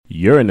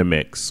You're in the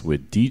mix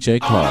with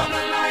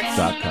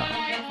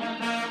DJClark.com.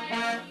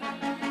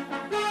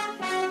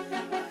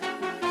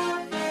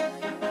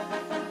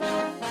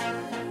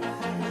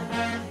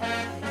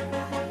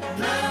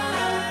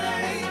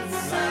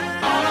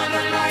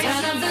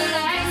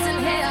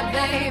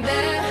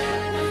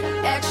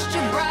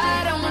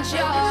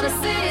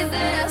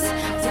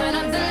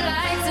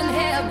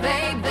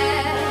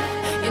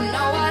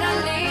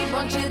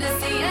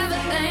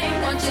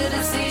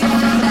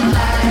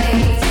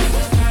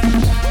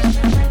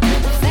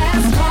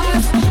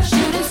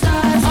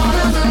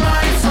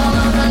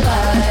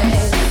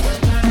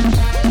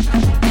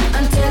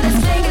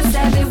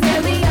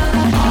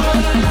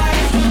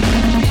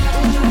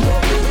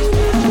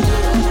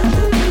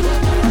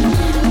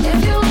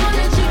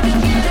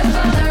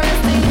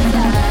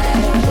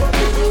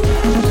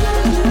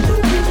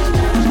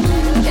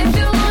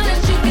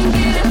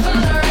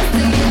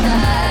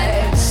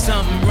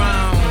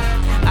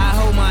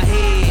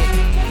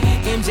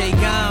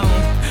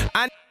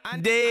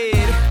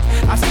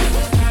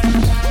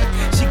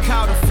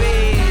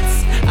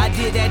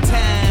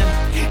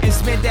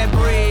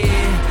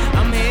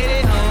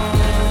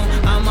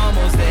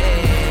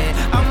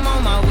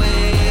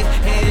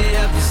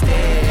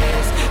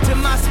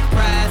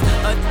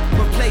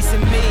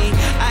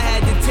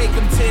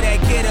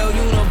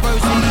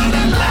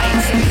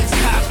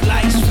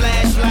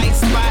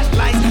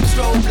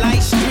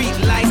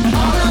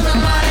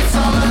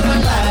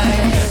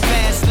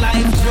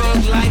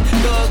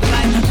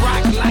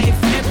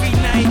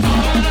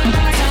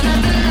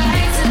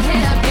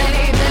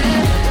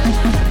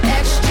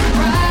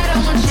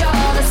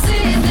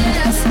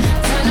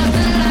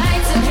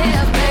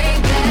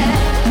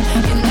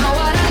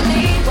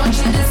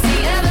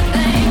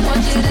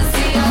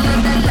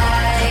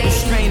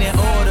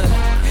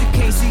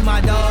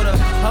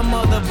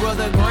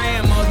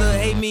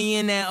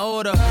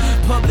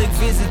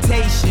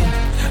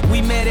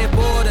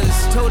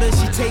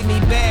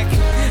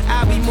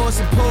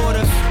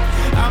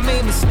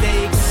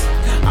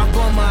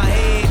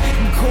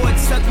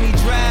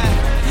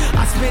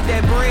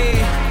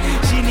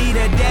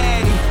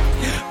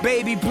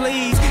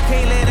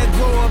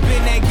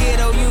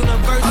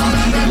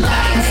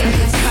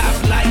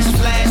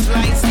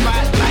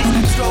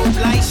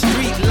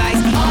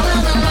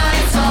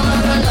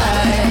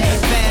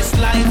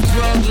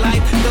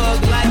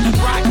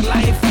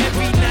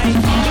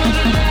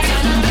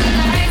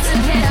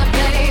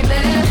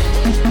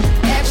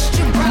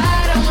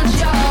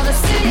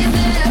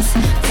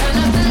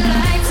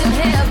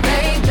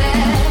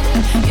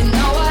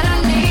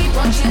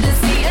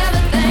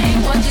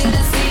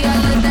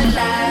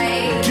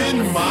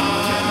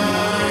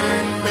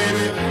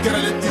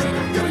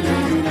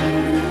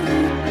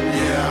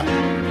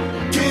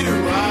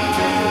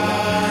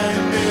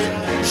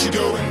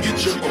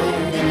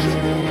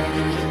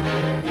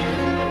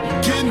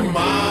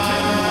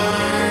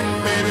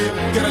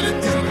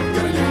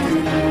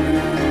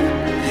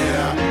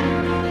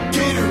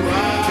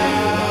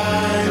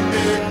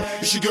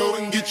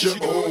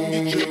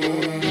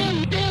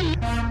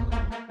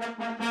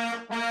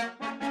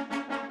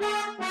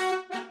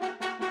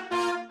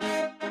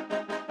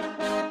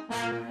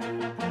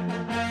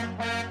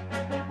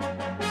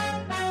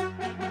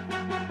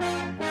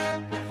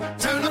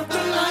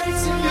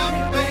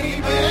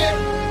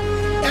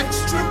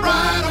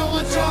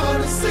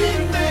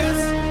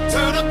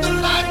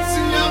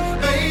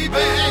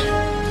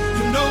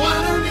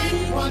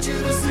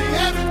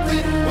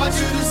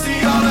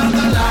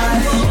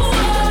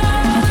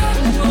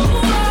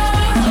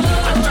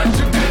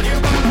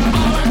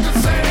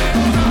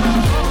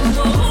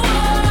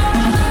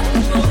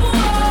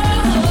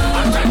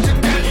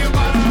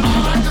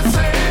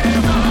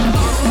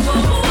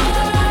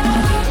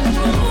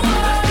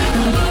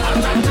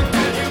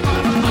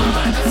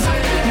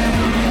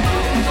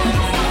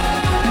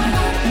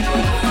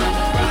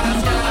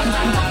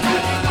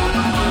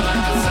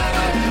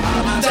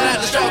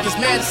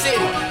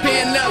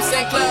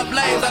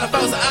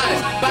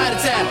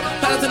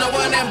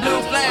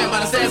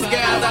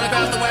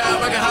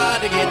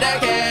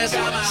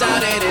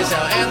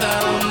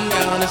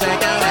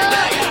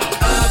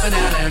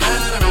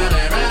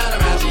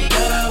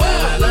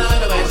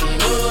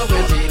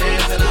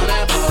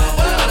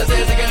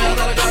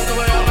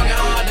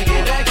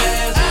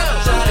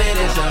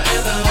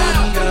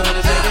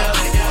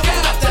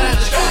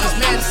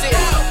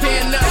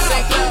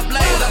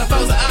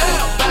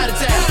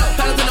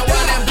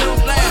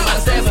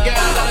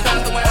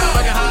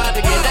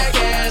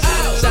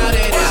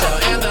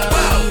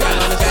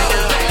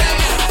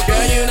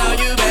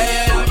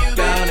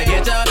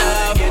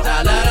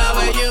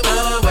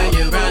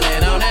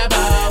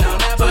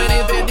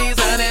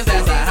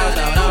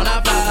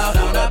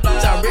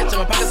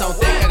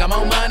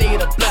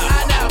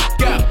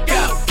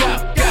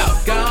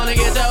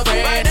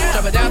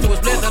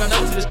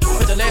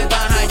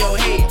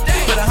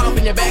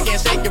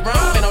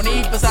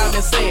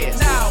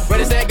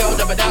 Ready, set, go,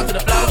 drop it down to the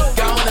floor.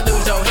 Go on and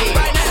lose your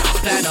head.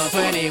 Platinum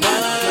 21,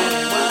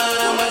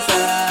 what's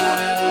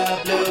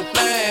up? Blue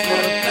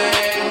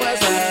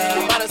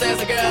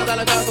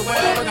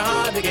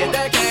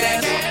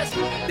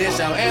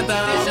your anthem.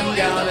 I'm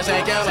gonna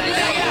shake your up and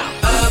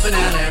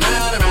down and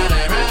round and round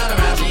and round and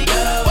round she go.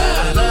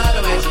 I love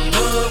the way she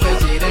move when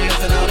she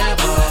dancing on that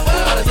pole.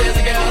 All the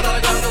sexy girls all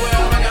across the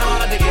world working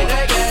hard to get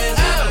that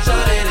cash.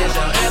 Shorty, this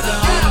your anthem.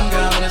 I'm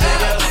gonna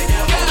shake your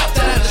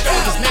time to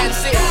stroke this man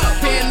shit.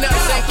 Pin up,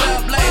 St.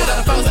 Club Blaze on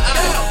the post of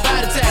iron.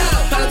 By the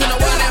town, turn to the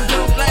one and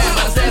blue flame.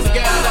 All the sexy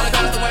girls all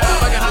across the world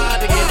working hard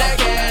to get that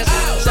cash.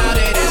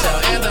 Shorty, this your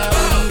anthem.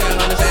 I'm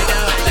gonna shake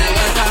your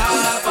work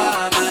hard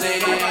for money.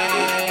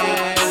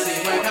 She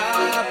work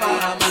hard for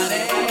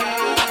money.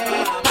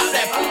 Pop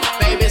that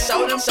baby,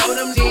 show them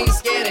you ain't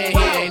scared in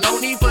here. Ain't no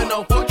need for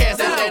no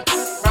forecast at that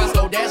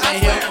Roscoe Dash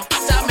in here.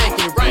 Stop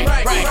making rain.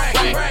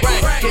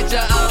 Get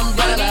your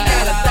umbrella.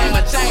 Had a thing,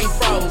 my chain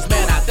froze,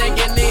 man. I think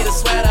you need a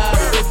sweater.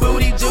 With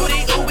booty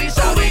Judy, ooh we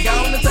show we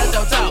gonna touch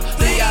your toe.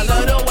 See, I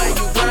love the way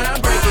you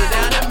grind, break it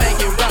down and make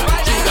it rock.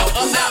 She go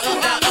up now, up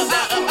now, up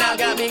now, up now,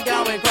 got me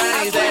going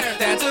crazy.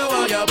 Tattoo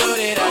on your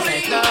booty, that's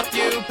ain't stuff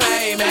you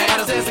pay, man.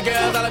 The sister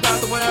girls all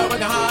across the world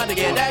working hard to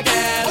get that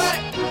cash.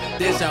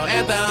 This your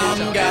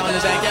anthem, gonna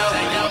shake your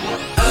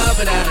up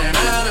and down and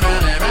round and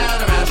round and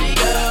round and round she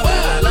go.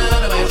 I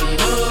love the way she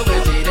move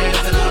when she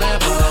dancing on that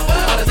pole.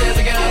 All the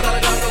sister girls all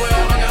across the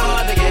world working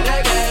hard to get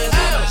that cash.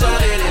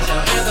 Shorty, this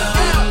your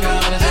anthem,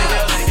 gonna shake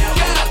your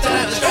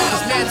time to stroke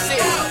this man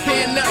shit.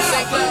 Pin up,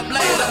 St. Club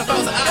Blaze on the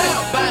post of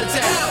iron. By the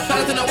town,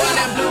 turn to the one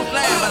and blue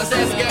flame. All the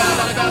sexy girls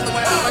all across the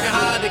world working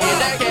hard to get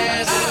that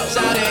cash.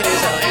 Shorty,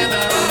 this your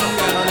anthem,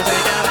 gonna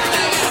shake your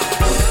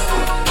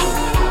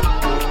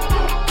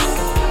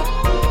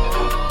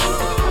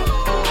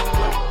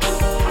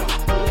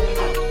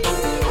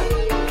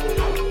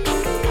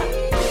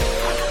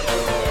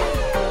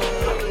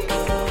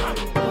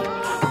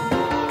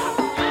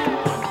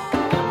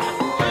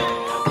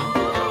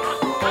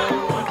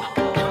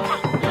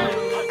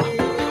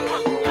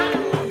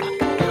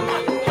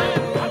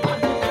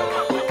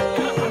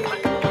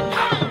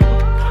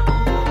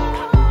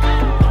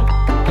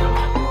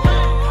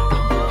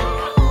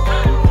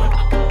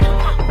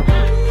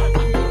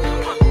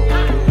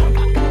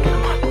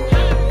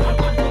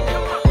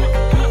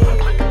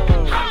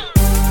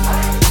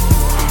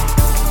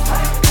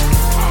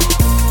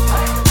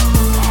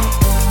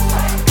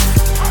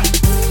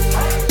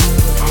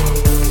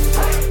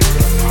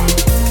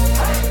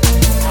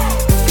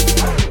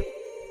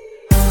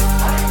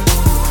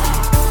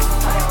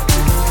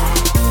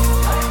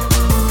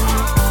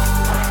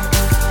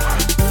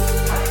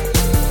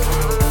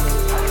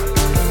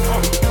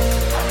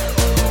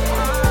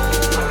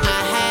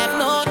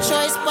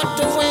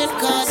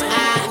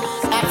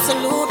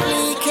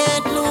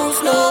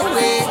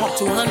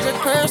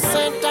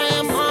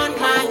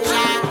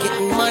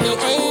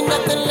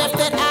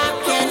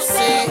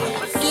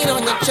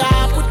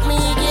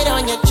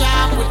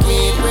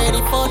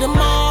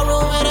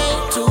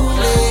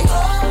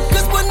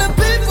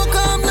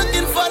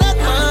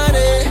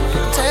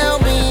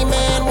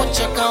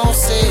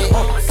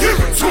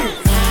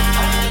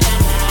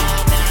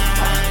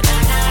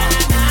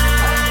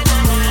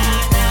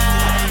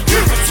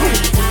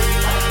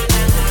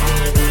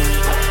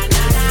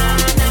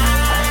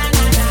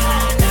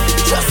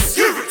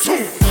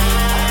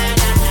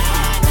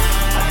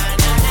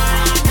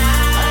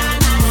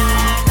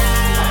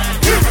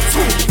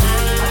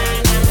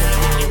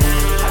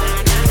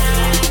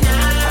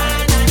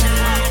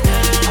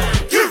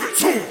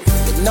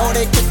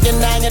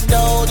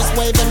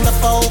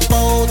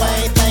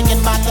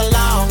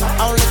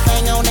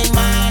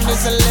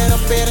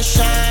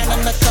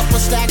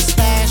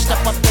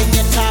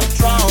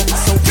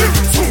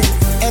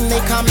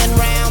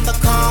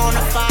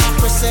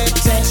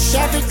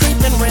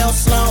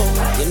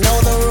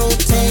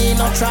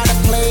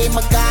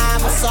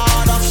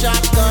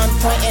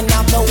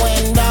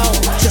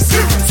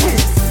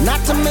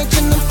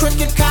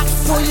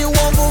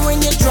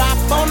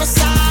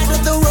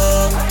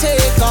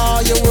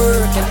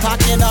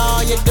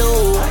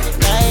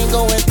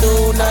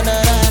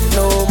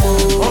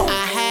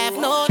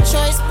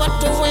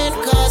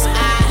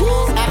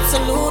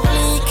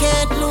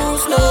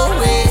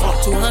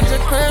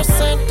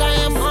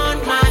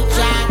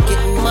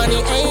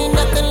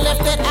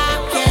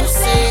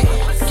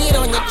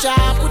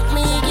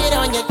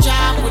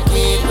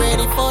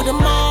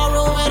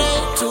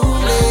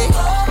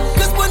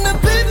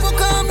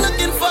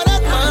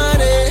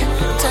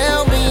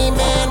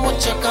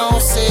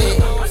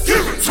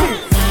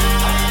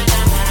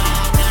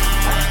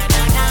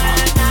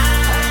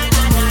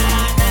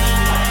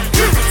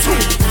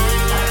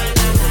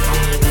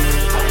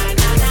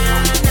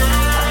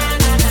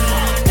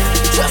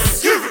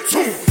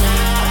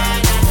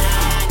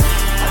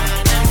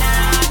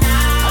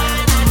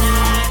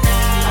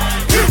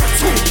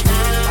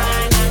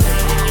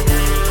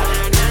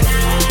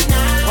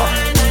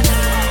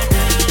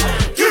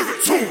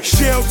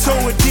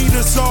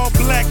Adidas, all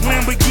black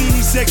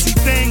Lamborghini, sexy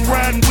thing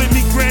riding with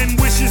me, grand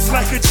wishes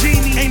like a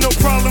genie. Ain't no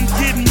problem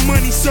getting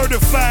money,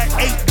 certified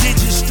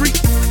 8-digit street.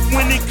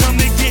 When it come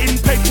to getting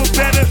paper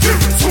better,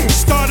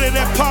 started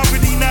at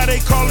poverty, now they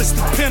call us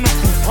the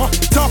pinnacle.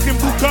 Talking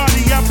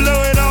Bugatti, I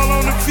blow it all on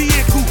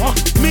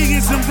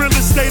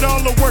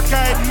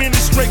I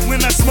administrate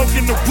when I smoke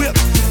in the whip.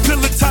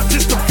 Pillar top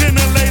just to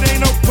ventilate,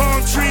 ain't no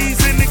palm trees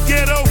in the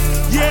ghetto.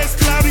 Yeah, it's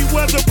cloudy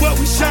weather, but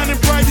we shining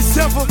bright as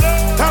ever.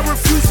 I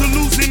refuse to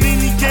lose in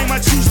any game I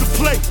choose to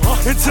play.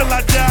 Until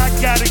I die, I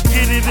gotta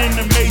get it in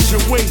a major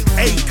way.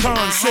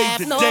 Akon, save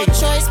the day. I have no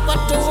choice but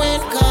to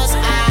win, cause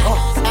I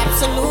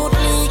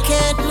absolutely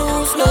can't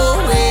lose, no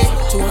way.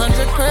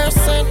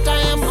 200% I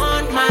am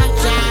on my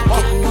job.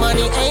 Getting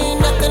money,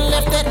 ain't nothing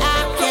left that I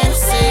can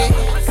say.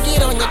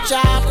 Get on your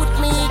job with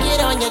me, get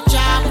on your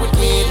job with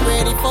me. Get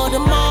ready for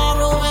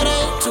tomorrow, it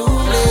ain't too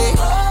late.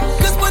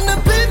 Cause when the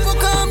people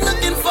come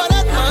looking for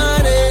that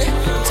money,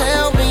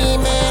 tell me,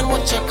 man,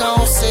 what you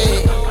gon'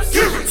 say?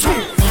 Give it to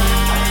 'em.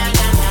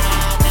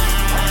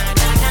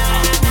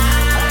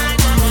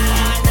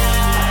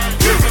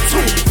 Give it to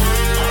 'em.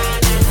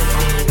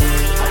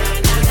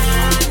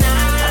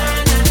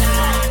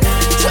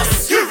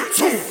 Just give it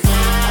to 'em.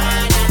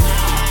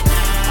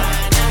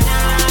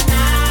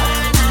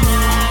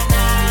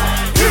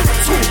 Give it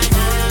to 'em.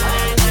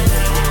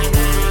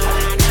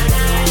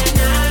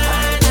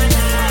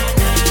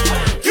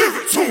 Give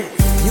it to 'em.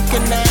 You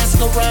can ask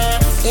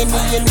around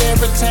any and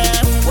every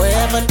time.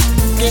 Wherever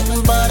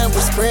getting butter,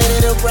 we spread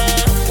it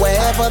around.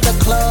 Wherever the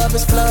club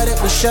is flooded,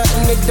 we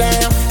shutting it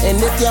down.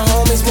 And if your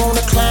homies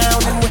wanna clown,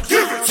 then we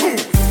Give it to 'em.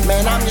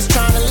 man, I'm just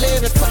trying to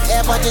live it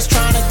forever, just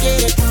trying to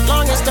get it.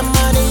 Long as the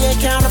money ain't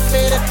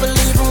counterfeited,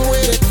 believe I'm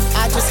with it.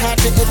 I just had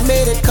to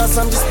admit it, cause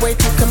I'm just way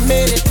too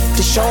committed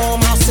to show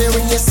 'em how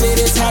serious it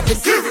is. Had to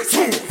Give it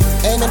to 'em.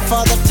 aiming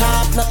for the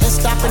top, nothing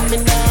stopping me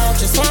now.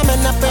 Just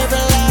climbing up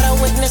every ladder,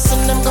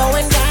 witnessing them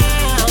going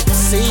down.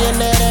 Seeing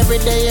that every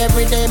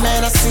day,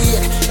 man, I see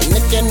it. And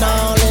it can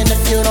all in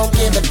if you don't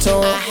give it to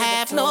 'em. I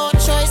have no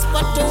choice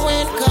but to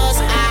win, cause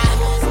I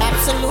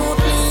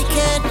absolutely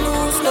can't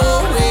lose, no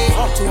way.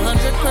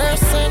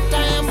 200%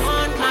 I am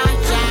on my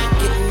job.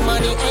 Getting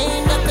money,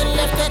 ain't nothing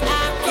left that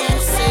I can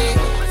say.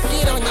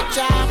 Get on your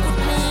job with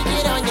me,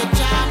 get on your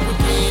job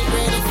with me.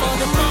 Ready for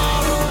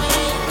tomorrow, it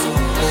ain't too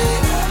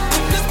late.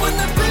 Cause when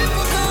the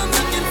people come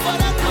looking for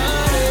that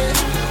money,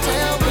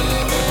 tell me,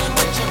 man,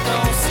 what you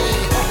gon' say?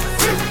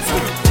 Give it to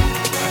 'em.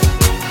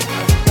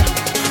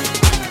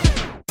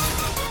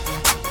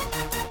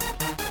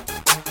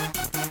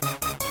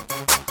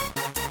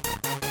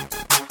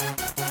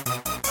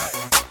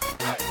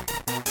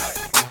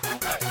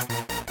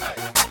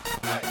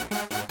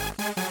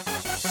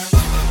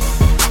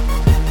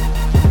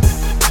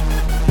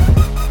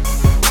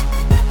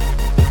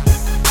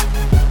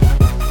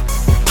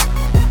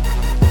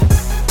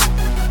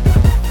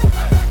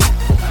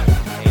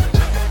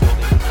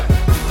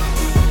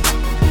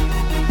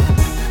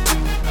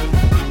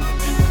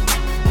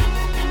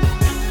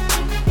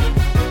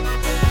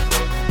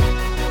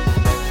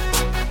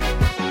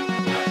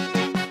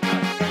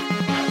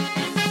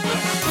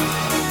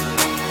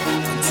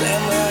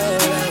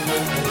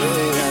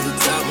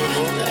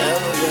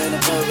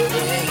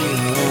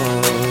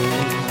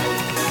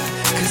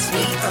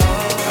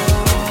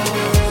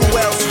 Who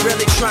else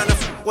really tryna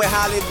with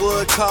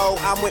Hollywood Code?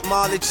 I'm with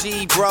Marley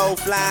G, bro.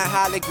 Flying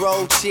Holly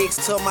Grove chicks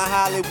to my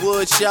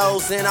Hollywood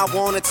shows. And I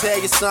wanna tell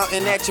you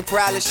something that you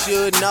probably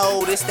should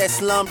know. This that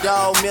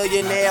Slumdog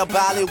Millionaire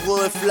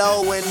Bollywood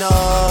flow. And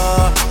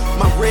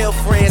my real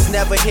friends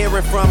never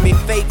hearing from me.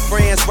 Fake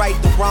friends write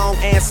the wrong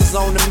answers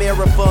on the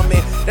mirror for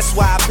me. That's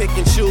why I pick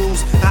and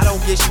choose. I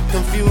don't get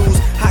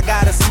confused. I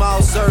got a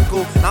small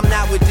circle. I'm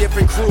not with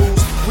different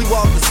crews. We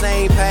walk the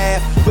same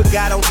path, but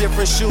got on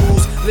different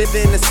shoes. Live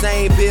in the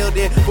same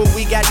building, but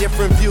we got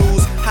different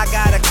views. I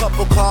got a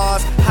couple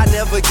cars I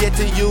never get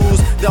to use.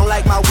 Don't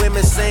like my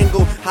women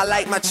single, I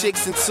like my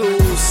chicks in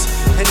twos.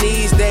 And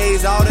these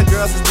days, all the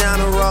girls is down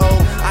the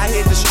road. I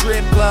hit the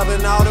strip club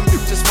and all them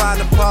bitches find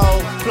a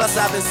pole. Plus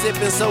I've been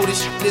sipping, so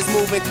this shit is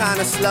moving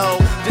kinda slow.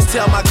 Just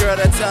tell my girl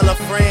to tell a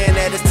friend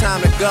that it's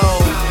time to go.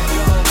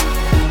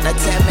 Now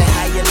tell me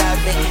how you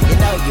love it. You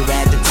know you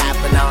at the top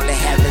and only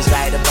heaven's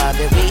right above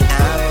it. We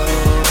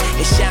own.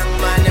 It's young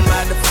money,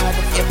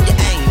 motherfucker. If you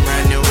ain't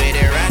running with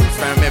it, run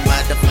from it,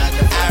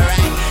 motherfucker.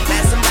 Alright,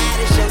 now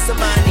somebody show some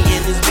money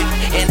in this bitch.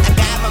 And I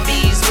got my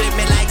bees with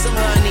me like some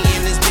honey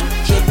in this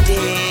bitch. You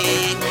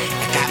dig?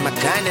 I got my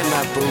gun in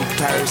my boot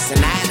purse and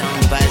I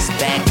don't bust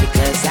back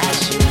because I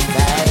shoot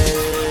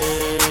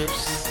first.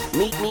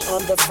 Meet me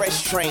on the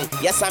fresh train.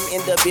 Yes, I'm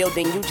in the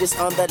building. You just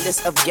on the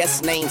list of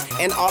guest names.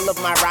 And all of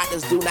my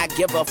riders do not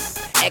give a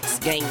X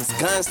games.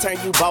 Guns turn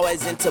you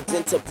boys into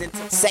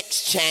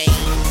sex change.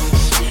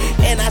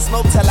 And I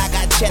smoke till I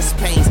got chest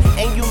pains.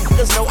 And you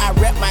niggas know I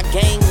rep my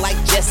gang like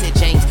Jesse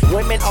James.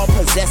 Women are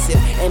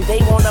possessive and they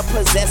wanna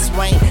possess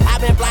Wayne.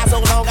 I've been fly so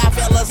long I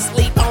fell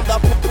asleep on the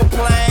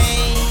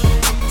plane.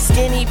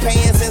 Skinny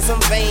pants and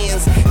some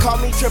Vans. Call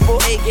me Triple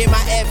A, get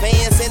my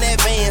advance in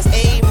advance.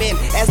 Amen.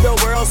 As the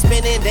world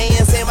spinning,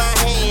 dance in my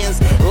hands.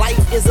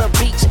 Life is a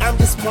beach, I'm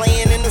just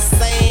playing in the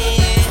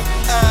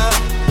sand.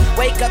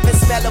 Wake up and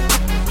smell a.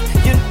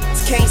 You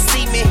can't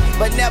see me,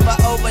 but never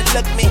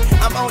overlook me.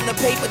 I'm on the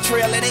paper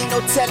trail, it ain't no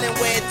telling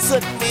where it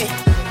took me.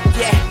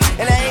 Yeah,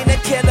 and I ain't a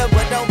killer,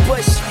 but don't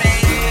push me.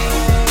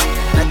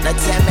 Now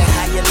tell me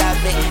how you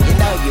love it.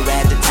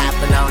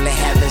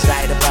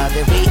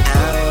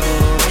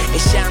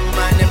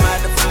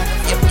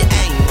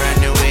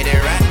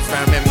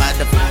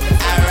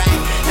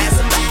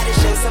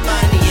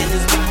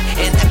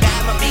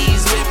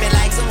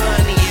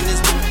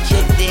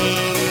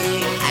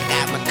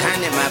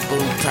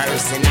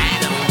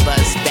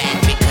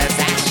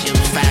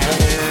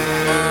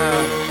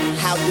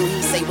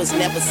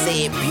 never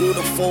said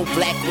beautiful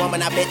black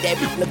woman, I bet that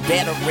look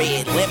better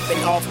red.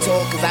 Limping off tour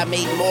cause I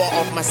made more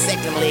off my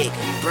second leg.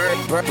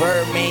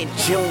 Birdman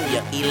Jr.,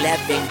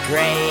 11th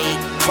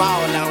grade.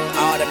 Ball on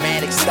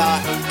automatic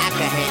start. I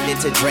can hand it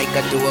to Drake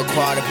or do a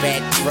quarterback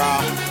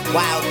draw.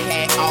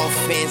 Wildcat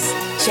offense,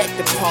 check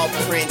the paw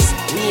prints.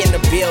 We in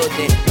the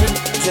building,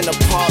 in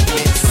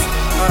apartments.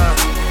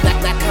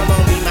 Now come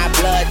on, be my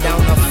blood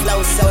donor. Flow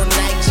so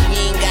nice,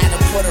 you ain't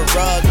gotta put a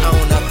rug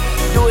on her.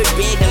 Do it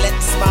big and let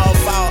the small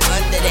fall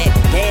under that.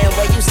 Damn,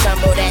 where you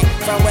stumble at?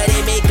 From where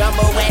they make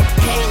gumbo at?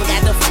 Ain't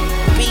got the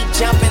beat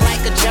jumping like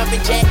a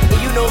jumping jack.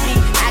 And you know me,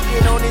 I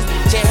get on this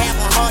bitch and have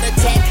a heart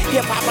attack.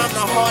 Hip hop, I'm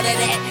the heart of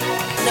that.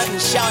 Nothing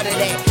short of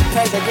that.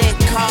 President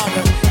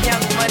Carter,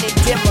 young money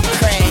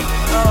Democrat.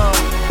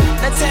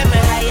 Now tell me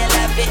how you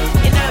love it.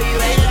 You know you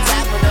ain't the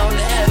top, but on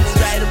the heavens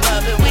right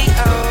above it. We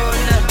own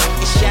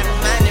it's your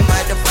money,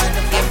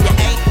 motherfucker. If you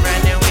ain't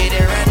running with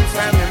it, run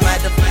from it,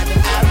 motherfucker.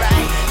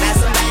 Alright, now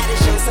somebody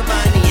show some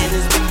money in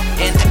this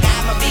bitch. And I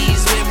got my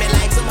bees with me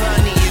like some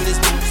honey in this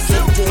bitch.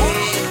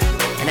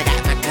 And I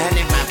got my gun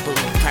in my boot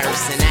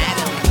purse. And I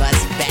don't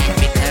bust back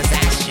because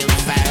I shoot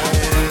first.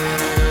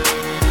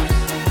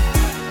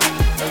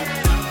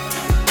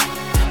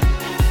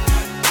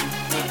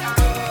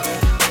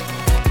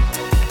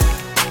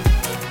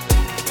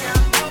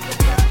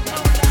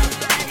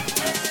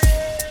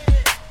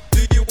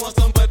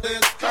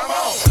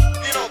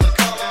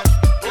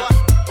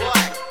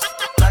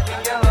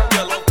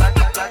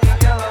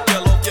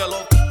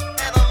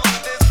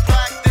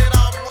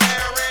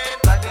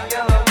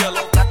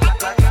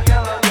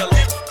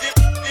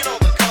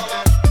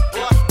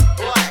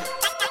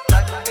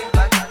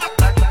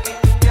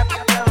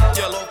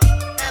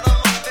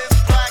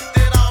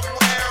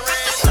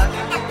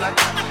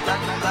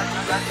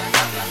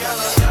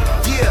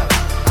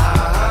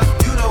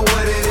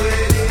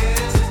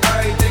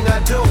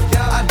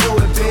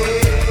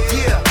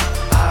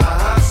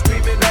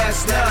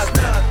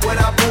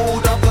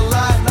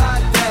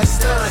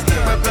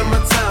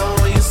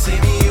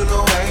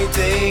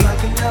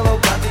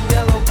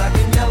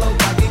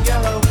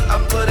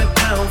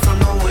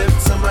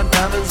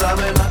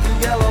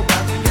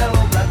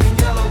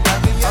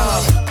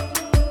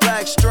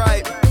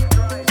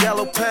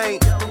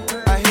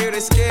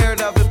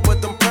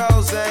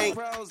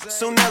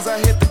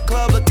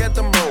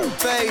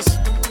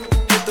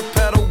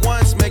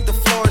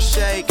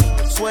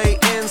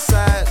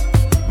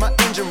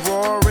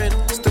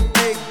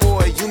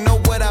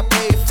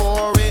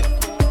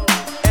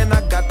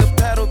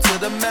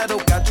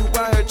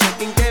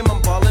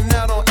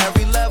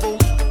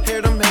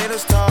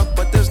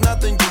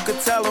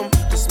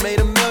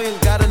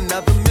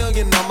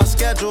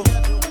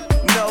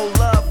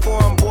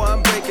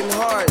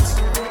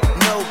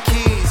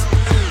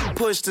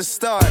 To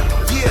start,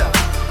 yeah,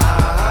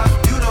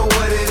 you know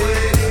what it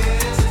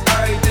is.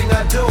 Everything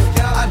I do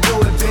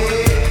it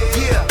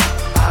big. Yeah,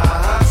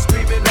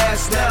 screaming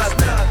that's not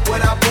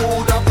when I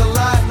pulled off the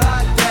lot.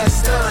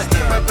 That's done.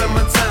 Right in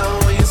my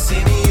town, when you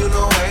see me, you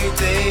know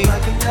everything.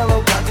 Black and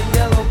yellow, black and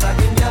yellow, black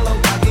and yellow,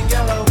 black and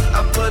yellow.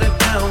 I put it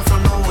down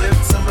from the whip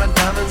to my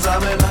diamonds.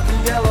 I'm in black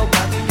and yellow,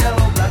 black and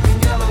yellow, black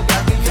and yellow,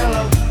 black and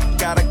yellow.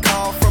 Got a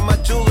call from my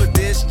jeweler,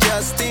 this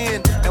just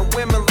in, and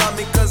women love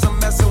me 'cause I'm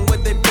messing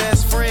with their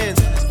best friends.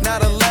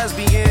 Not a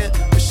lesbian,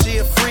 but she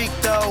a freak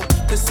though.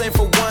 This ain't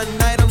for one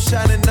night, I'm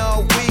shining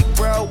all week,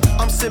 bro.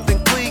 I'm sipping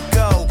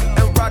Clico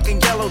and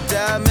rocking yellow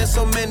diamonds.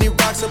 So many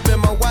rocks up in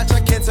my watch, I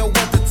can't tell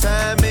what the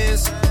time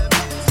is.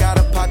 Got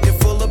a pocket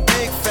full of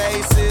big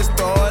faces,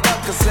 throw it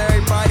up 'cause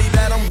everybody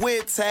that I'm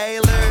with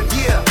tailored.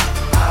 Yeah,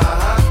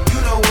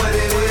 you know what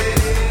it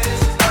is.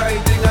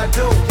 Everything I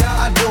do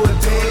it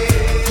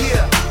big.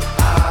 Yeah,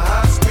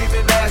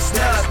 screaming that's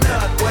not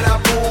when I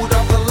pulled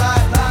off the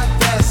lot.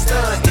 That's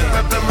done.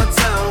 Right in my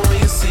town.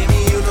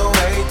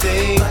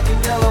 Black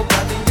and yellow,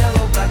 black and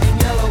yellow, black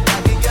and yellow,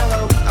 black and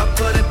yellow. I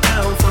put it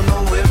down from the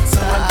whip to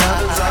my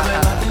diamonds. I'm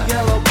in black and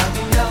yellow, black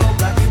and yellow,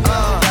 black and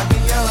yellow, black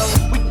and yellow.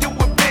 We do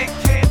it big,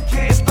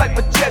 it's like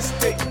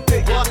majestic.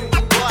 Black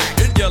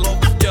and yellow,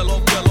 yellow,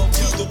 yellow.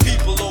 To the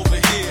people over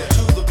here,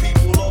 to the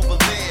people over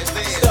there.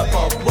 Step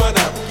up, run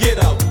up, get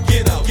out,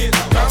 get out, get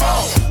out. Come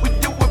on. We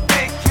do it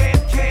big,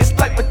 it's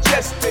like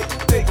majestic.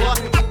 Black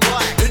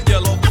and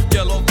yellow,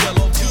 yellow,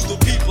 yellow. To the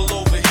people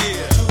over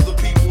here, to the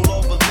people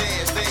over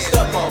there.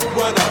 Step up,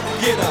 run up,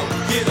 get out,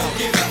 get out,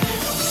 get out.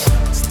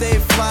 Stay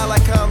fly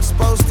like I'm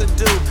supposed to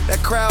do.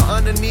 That crowd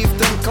underneath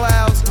them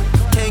clouds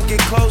can't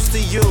get close to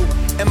you.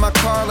 And my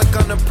car look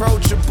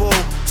unapproachable.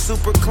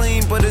 Super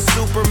clean, but it's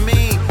super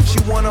mean. She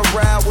wanna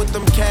ride with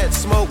them cats,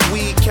 smoke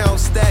weed, count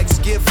stacks,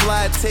 get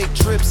fly, take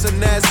trips,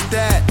 and that's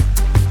that.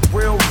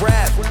 Real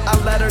rap, I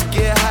let her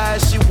get high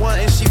as she want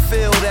and she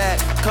feel that.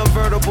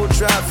 Convertible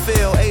drop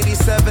feel,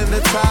 87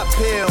 the top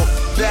pill.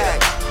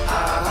 Back,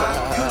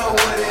 you know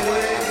what it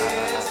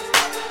is.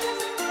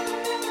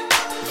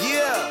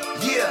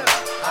 Yeah,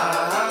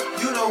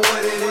 you know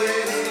what it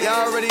is.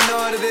 Y'all already know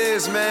what it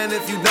is, man.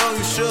 If you don't,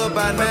 you should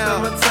by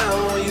now. Right in my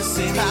town, when you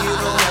see me, you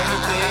know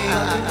everything.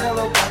 Black and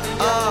yellow, black and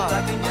yellow,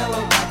 black and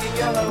yellow, black and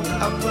yellow.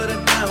 I put it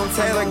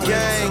one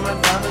gang.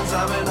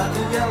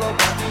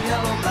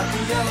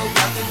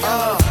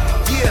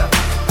 Yeah,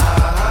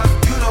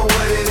 you know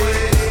what it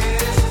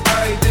is.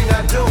 Everything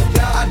I do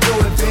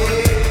it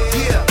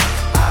big.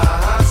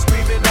 Yeah,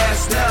 screaming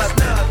that's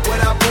nothing. When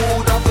I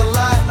pulled off the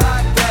lot,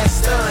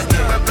 that's done.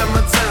 Yeah, up in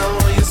my town,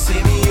 when you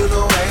see me, you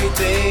know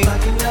everything.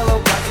 Black and yellow,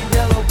 black and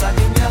yellow, black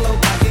and yellow,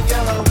 black and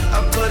yellow. I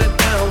put it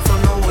down from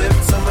the whip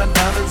to my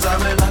diamonds.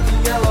 I'm in black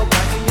and yellow,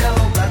 black and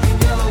yellow, black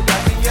and yellow,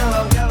 black and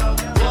yellow.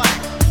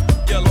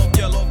 Yellow,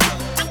 yellow,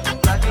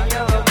 Black and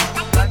yellow,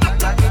 black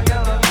and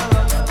yellow,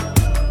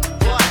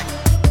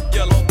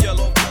 yellow,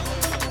 yellow,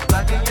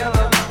 black and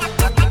yellow,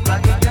 black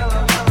and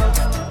yellow,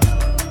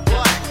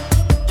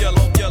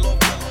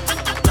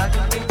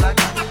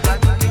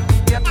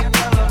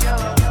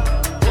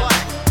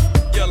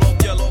 yellow,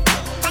 yellow,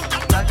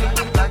 black and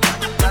yellow, yellow.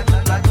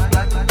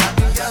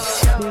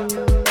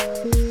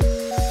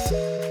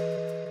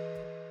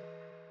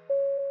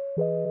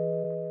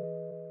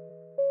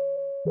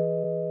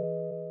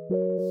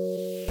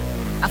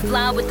 I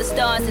fly with the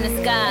stars in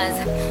the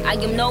skies. I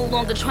am no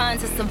longer trying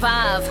to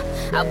survive.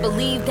 I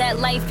believe that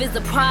life is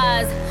a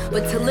prize,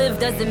 but to live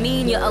doesn't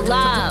mean you're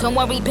alive. Don't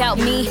worry about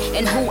me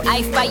and who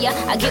I fire.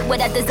 I get what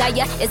I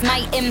desire, it's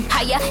my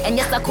empire. And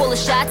yes, I call the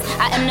shots,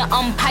 I am the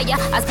umpire.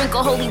 I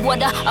sprinkle holy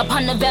water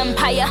upon the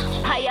vampire.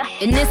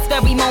 In this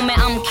very moment,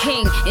 I'm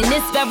king. In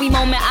this very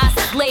moment, I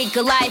slay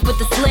Goliath with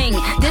the sling.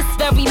 This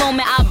very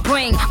moment, I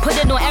bring, put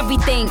it on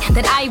everything,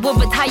 that I will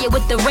retire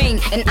with the ring,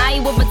 and I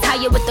will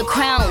retire with the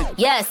crown.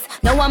 Yes,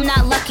 no, I'm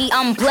not lucky,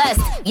 I'm blessed.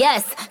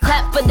 Yes,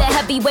 clap for the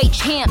heavyweight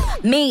champ,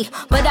 me.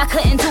 But I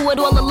couldn't do it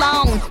all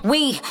alone.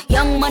 We,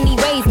 young money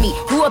raised me,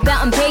 grew up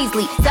out in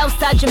Paisley,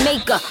 Southside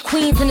Jamaica,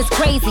 Queens, and it's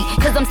crazy,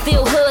 cause I'm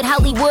still hood,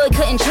 Hollywood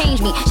couldn't change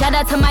me. Shout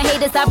out to my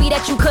haters, sorry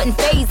that you couldn't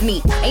faze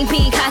me. Ain't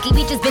being cocky,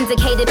 we just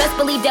vindicated. Best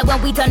believe that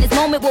when we done this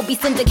moment, we'll be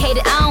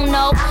syndicated. I don't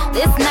know,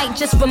 this night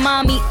just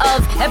remind me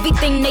of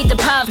everything they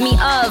deprived me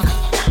of.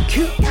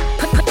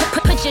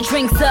 Put your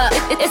drinks up,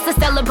 it's a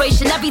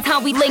celebration every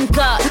time we link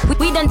up.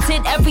 We done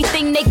did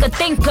everything they could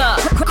think of.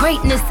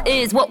 Greatness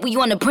is what we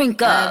on the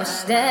brink of. I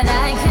wish that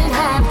I could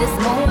have this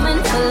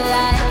moment for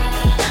life.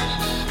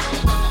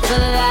 For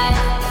life.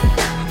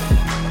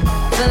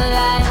 For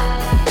life.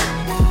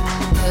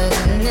 Cause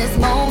in this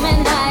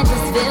moment I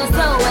just feel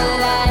so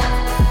alive.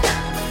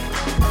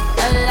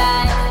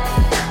 Alive.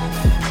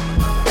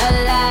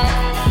 Alive.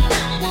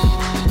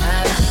 I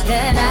wish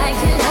that I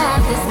could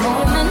have this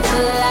moment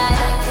for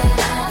life.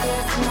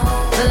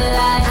 For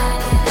life.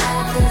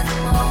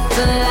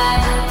 For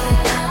life.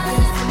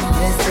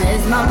 This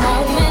is my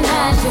moment, I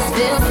just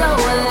feel so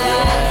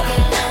alive.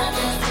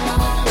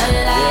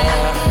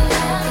 Alive.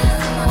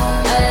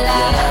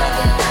 Alive.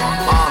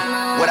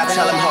 What I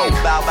tell him, ho,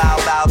 bow, bow,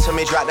 bow to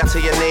me, drop down to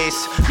your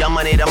knees. Young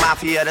money, the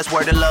mafia, that's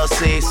where the love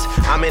sees.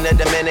 I'm in the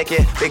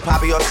Dominican, Big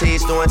Papi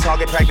Ortiz, doing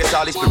target practice,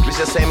 all these bitches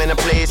just aiming to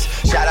please.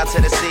 Shout out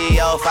to the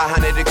CEO,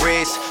 500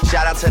 degrees.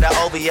 Shout out to the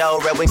OVO,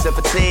 Red Wings and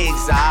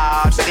Fatigues.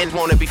 So they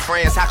wanna be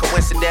friends, how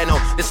coincidental?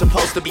 This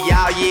supposed to be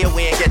our year,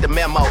 we ain't get the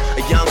memo.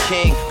 A young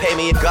king, pay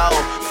me a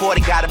gold.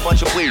 40 got a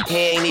bunch of weed, he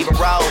ain't even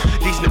roll.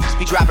 These niggas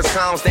be dropping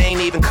songs, they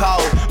ain't even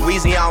cold.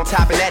 Weezy on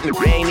top of that,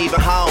 they ain't even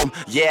home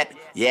yet.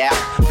 Yeah,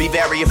 be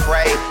very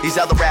afraid. These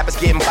other rappers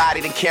getting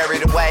bodied and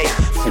carried away.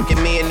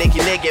 Fucking me and Nicki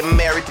getting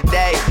married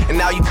today.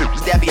 And all you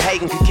bitches that be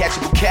hating can catch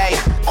a bouquet.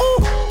 Ooh,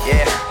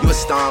 yeah, you a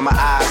star in my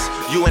eyes.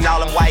 You and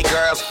all them white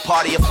girls,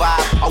 party of five.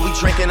 Are we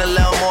drinking a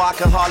little more? I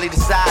can hardly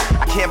decide.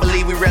 I can't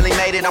believe we really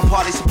made it, I'm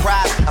partly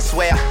surprised. I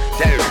swear,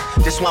 damn,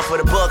 this one for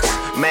the books.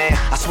 Man,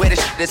 I swear this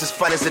shit is as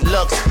fun as it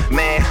looks.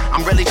 Man,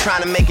 I'm really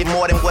trying to make it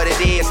more than what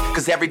it is.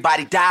 Cause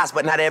everybody dies,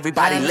 but not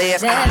everybody lives.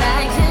 That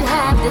I can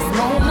have this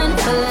moment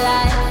for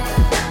life.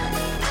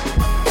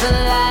 For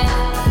life,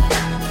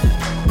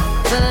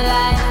 for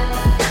life.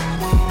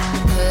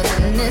 Cause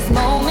in this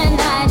moment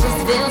I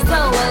just feel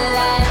so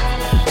alive.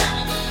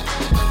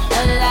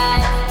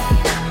 Alive,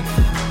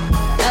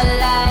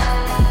 alive.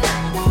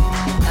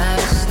 I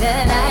wish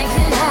that I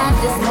could have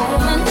this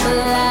moment for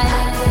life.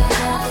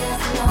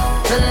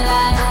 For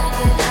life,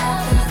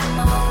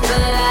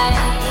 for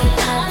life.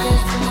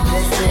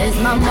 This is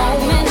my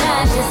moment,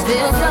 I just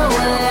feel so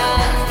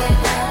alive.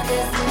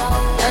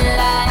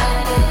 Alive.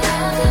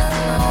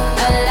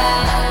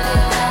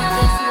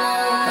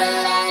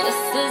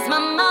 This is my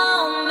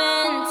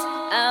moment.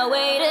 I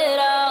waited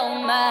all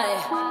my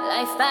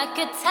life. I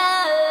could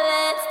tell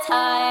it's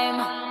time.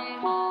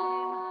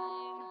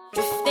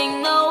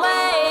 Drifting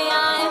away,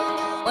 I'm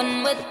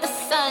one with the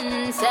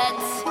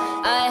sunsets.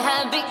 I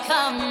have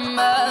become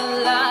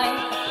alive.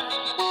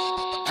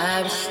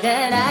 I wish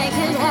that I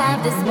could have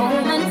this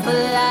moment for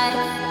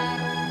life.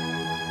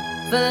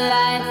 For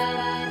life.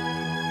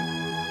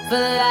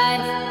 For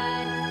life.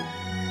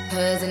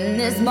 Cause in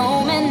this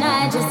moment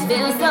I just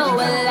feel so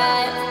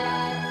alive.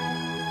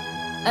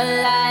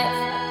 Alive.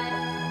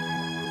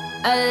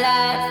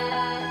 Alive.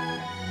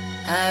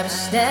 I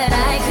wish that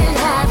I could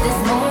have this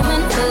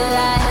moment for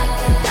life.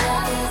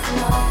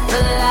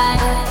 For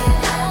life.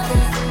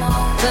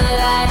 For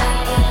life.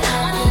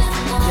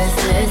 This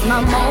is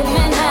my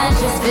moment, I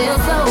just feel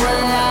so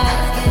alive.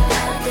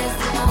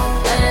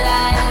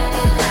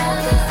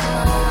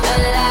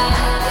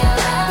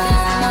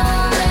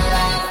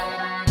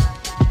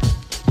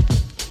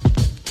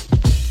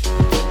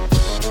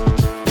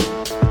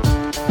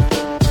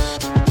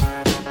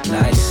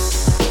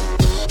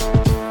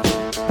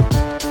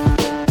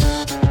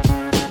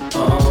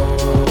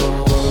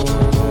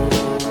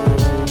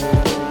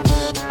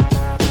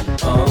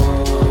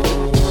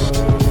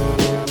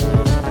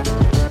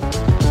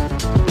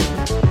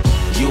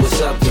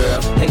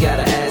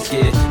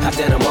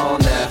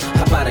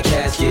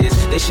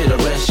 They should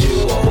arrest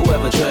you or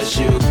whoever trusts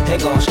you.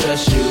 Ain't gon'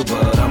 stress you,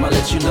 but I'ma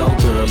let you know,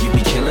 girl. You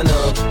be killing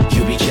them,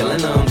 you be killing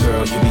them,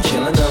 girl. You be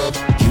killing them,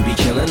 you be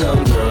killing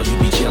them, girl. You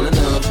be killing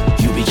them,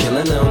 you be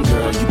killing them,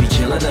 girl. You be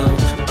killing them.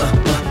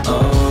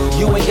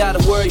 You ain't gotta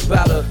worry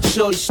about her,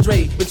 shorty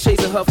straight. Been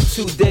chasing her for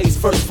 2 days,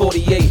 first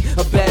 48.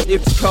 A bad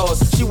bitch cause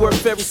she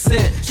worth every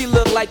cent. She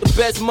look like the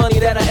best money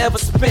that I ever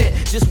spent.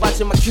 Just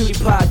watching my cutie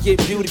pie get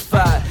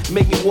beautified.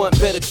 Make me want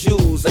better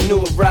jewels, a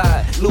newer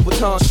ride.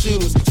 Louboutin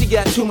shoes, she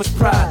got too much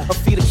pride. Her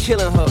feet are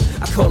killing her,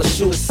 I call it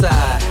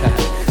suicide.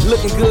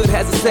 Looking good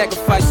has its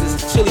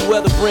sacrifices. Chilly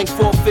weather bring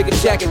 4-figure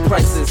jacket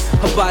prices.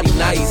 Her body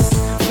nice,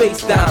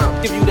 face down.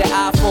 Give you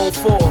that iPhone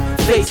 4,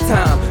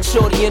 FaceTime.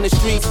 Shorty in the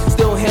streets,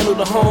 still handle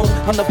the home.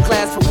 Enough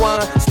class for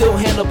wine, still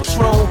handle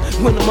Patron.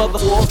 When the mother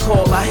on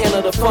call, I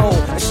handle the phone,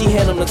 and she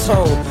handle the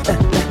tone.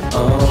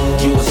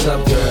 You what's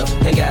up, girl?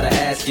 Ain't gotta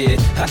ask it.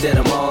 I did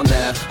them all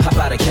now. Hop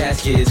out of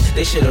caskets.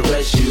 They should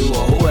arrest you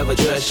or whoever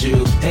dress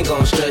you. Ain't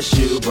gon' stress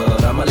you,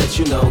 but I'ma let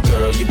you know,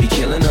 girl. You be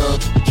killing them.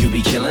 You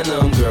be killing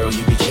them, girl.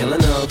 You be killing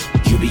them.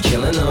 You be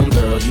killing them,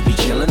 girl. You be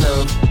killing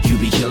them. You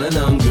be killing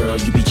them, girl.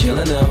 You be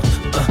killing them.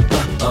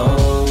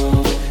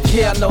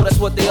 Yeah, I know that's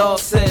what they all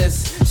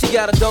says. She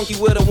got a donkey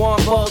with a Juan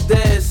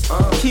Valdez.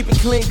 Keep it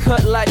clean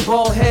cut like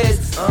ball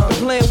heads.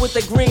 Playing with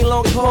the green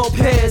long ball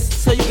pairs.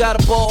 So you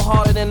got a ball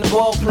harder than the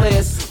ball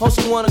players. All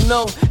she wanna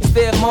know is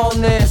their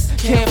malness.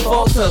 Can't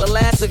falter, the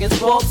last against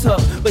Balter.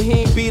 But he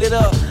ain't beat it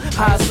up,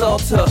 I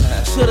assault her.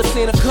 Should've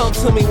seen her come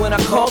to me when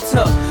I called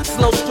her.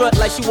 Slow strut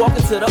like she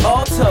walking to the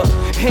altar.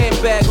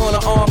 Handbag on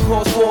her arm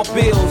costs 4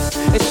 bills.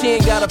 And she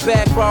ain't got a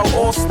bag borrowed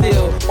or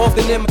steal.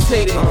 Often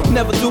imitated,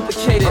 never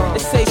duplicated. They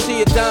say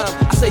she a dime,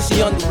 I say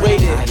she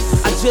underrated.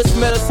 I just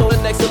met her, so the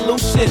next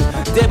solution.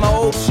 Dead my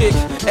old chick,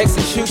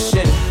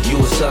 execution. You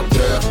what's up,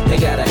 girl? They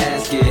gotta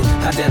ask it.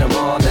 I did them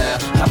all now.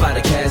 How about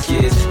the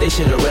caskets? They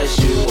should arrest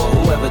you or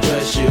whoever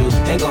dress you.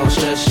 Ain't gon'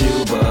 stress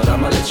you, but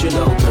I'ma let you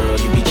know, girl.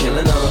 You be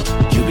killing them.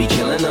 You be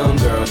killing them,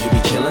 girl. You be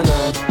killing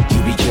them.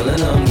 You be killing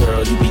them,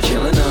 girl. You be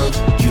killing them.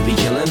 You be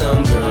killing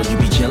them, girl. You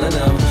be killing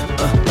them.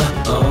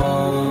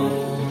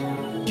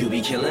 You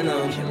be killing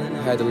them.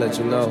 Had to let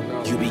you know.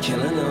 You be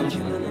killing them.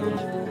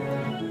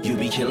 You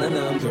be killing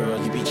them, girl.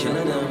 You be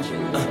killing them.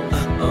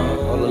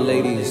 All the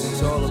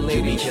ladies,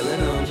 you be killing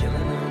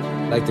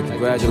them. Like to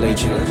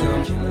congratulate you.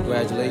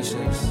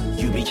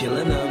 Congratulations. You be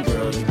killing them,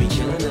 girl. You be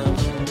killing them.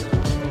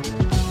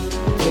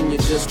 When you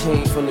just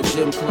came from the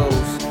gym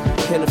clothes,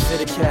 pin a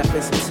fitted cap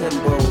and some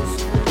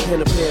Timbos,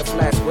 pin a pair of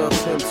flats, well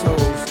trimmed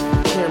toes,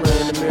 camera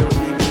in the mirror,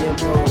 BBM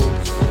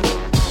pose.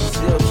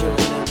 Still killing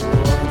them,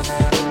 boys.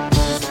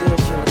 Still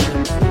killing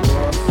them,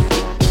 boys.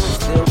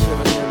 Still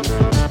killing them.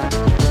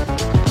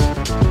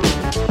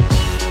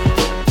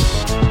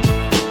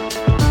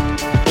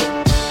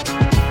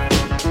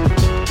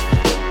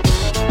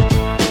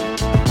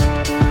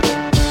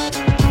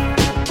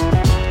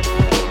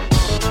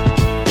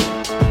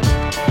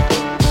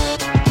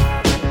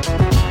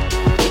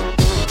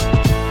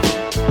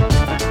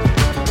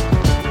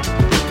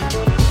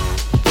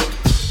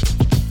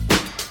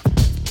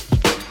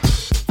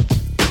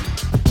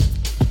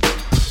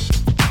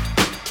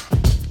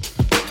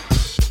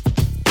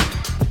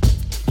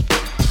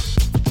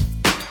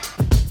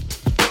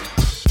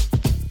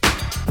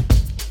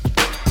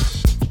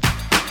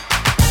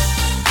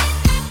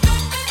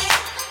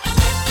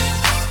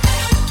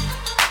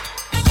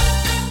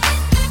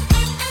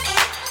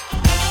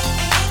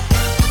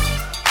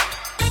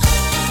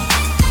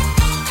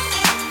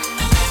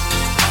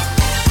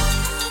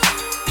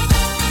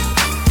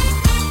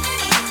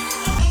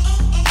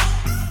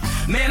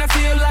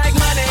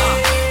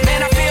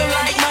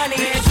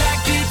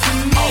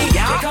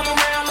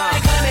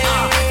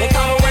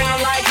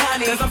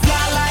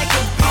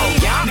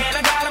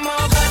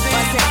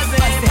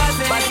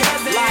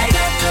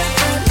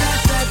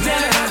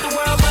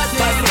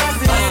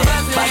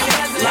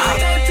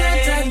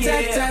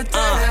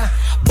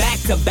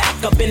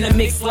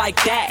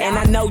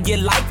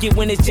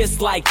 When it's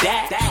just like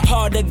that.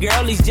 Harder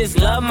girlies just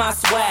love my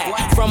swag.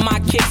 From my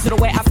kicks to the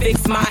way I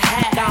fix my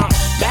hat. I'm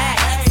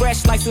back,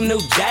 fresh like some new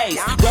J's.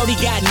 Brody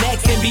got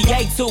next,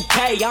 NBA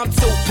 2K, I'm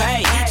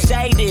 2Pay.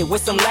 Shaded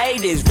with some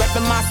ladies,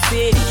 reppin' my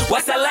city.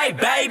 West LA,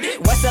 baby.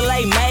 West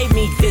LA made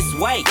me this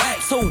way.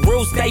 2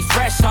 rules, stay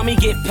fresh, homie,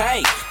 get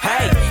paid.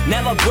 Hey,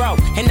 never broke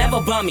and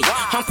never bummy.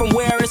 I'm from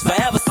where it's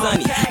forever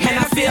sunny. And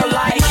I feel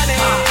like money.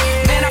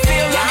 Man, I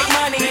feel like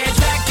money. They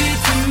attracted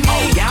to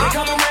me. They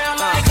come around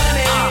like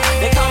honey.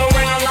 They come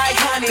around like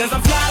honey. Cause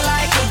I'm fly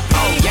like a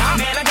bee.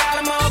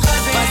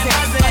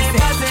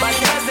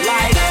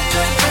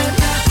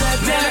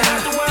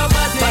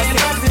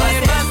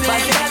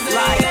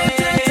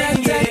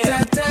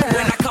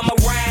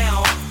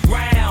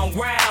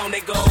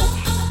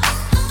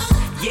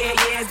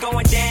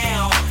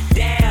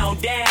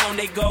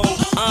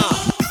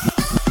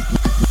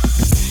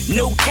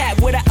 New cat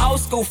with an old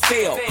school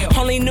feel.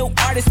 Only new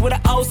artist with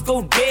an old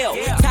school deal.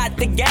 Taught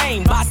the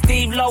game by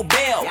Steve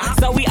Lobel.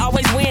 So we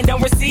always win,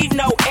 don't receive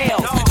no L.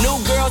 New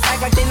girls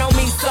act like they know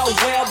me so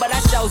well, but I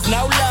shows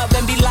no love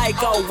and be like,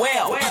 oh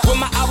well. When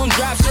my album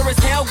drops, sure as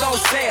hell gon'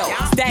 sell.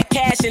 Stack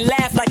cash and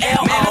laugh like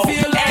L.O. Man, I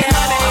feel like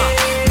money.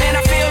 Man,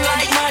 I feel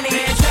like money.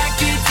 They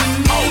attracted to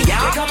me. Oh,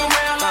 yeah? They come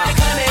around like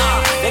honey.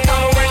 They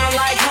come around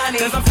like honey.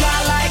 Cause I fly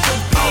like a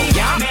bee. Oh,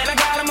 yeah? Man, I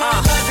got 'em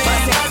all buzzing,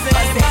 buzzing,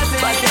 buzzing, buzzing,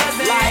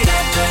 like.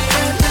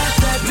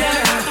 Man,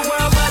 I got the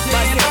world buzzing,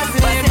 buzzing,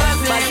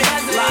 buzzing, like.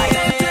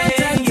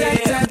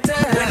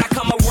 When I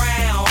come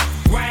around,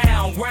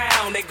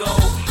 round, they go.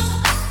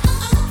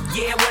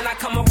 Yeah, when I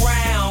come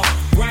around,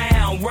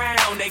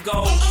 round, they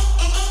go.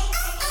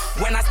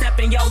 When I step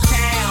in your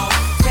town,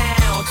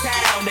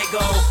 they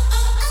go.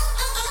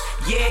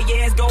 Yeah,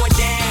 it's going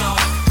down,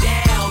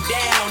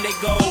 they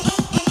go.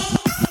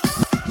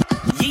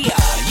 Yeah.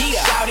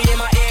 Shouty in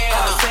my ear,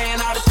 saying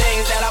all the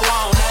things that I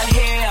wanna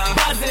hear.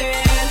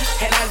 Buzzing,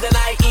 and as the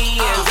night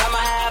ends, I'ma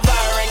have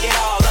her and get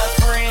all her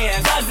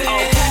friends. Buzzing,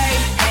 okay,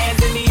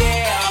 hands in the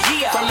air,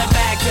 from the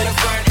back to the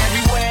front,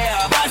 everywhere.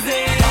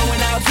 Buzzing,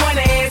 throwing out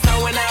 20s,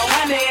 throwing out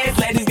 100s,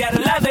 ladies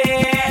gotta love it.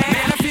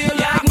 Man, I feel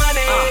like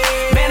money.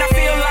 Man, I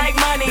feel like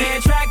money. They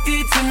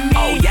attracted to me.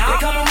 Oh, yeah? They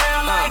come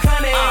around like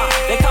honey.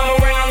 They come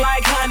around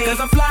like honey. Cause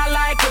I fly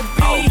like a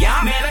bee. Oh,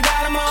 yeah? Man, I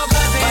got 'em all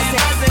buzzing,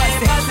 buzzing, buzzing,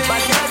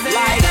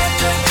 like.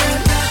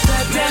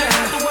 Man, I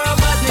got the world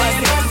buzzing,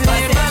 buzzing,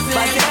 like.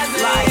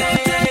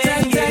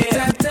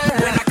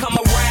 When I come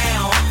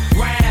around,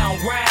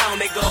 round,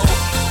 they go.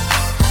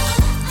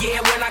 Yeah,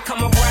 when I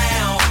come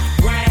around,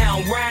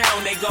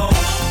 round, they go.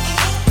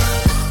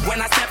 When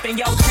I step in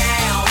your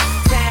town,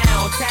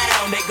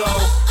 they go.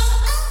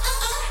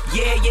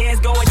 Yeah, it's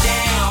going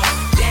down,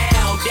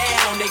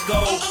 they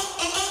go.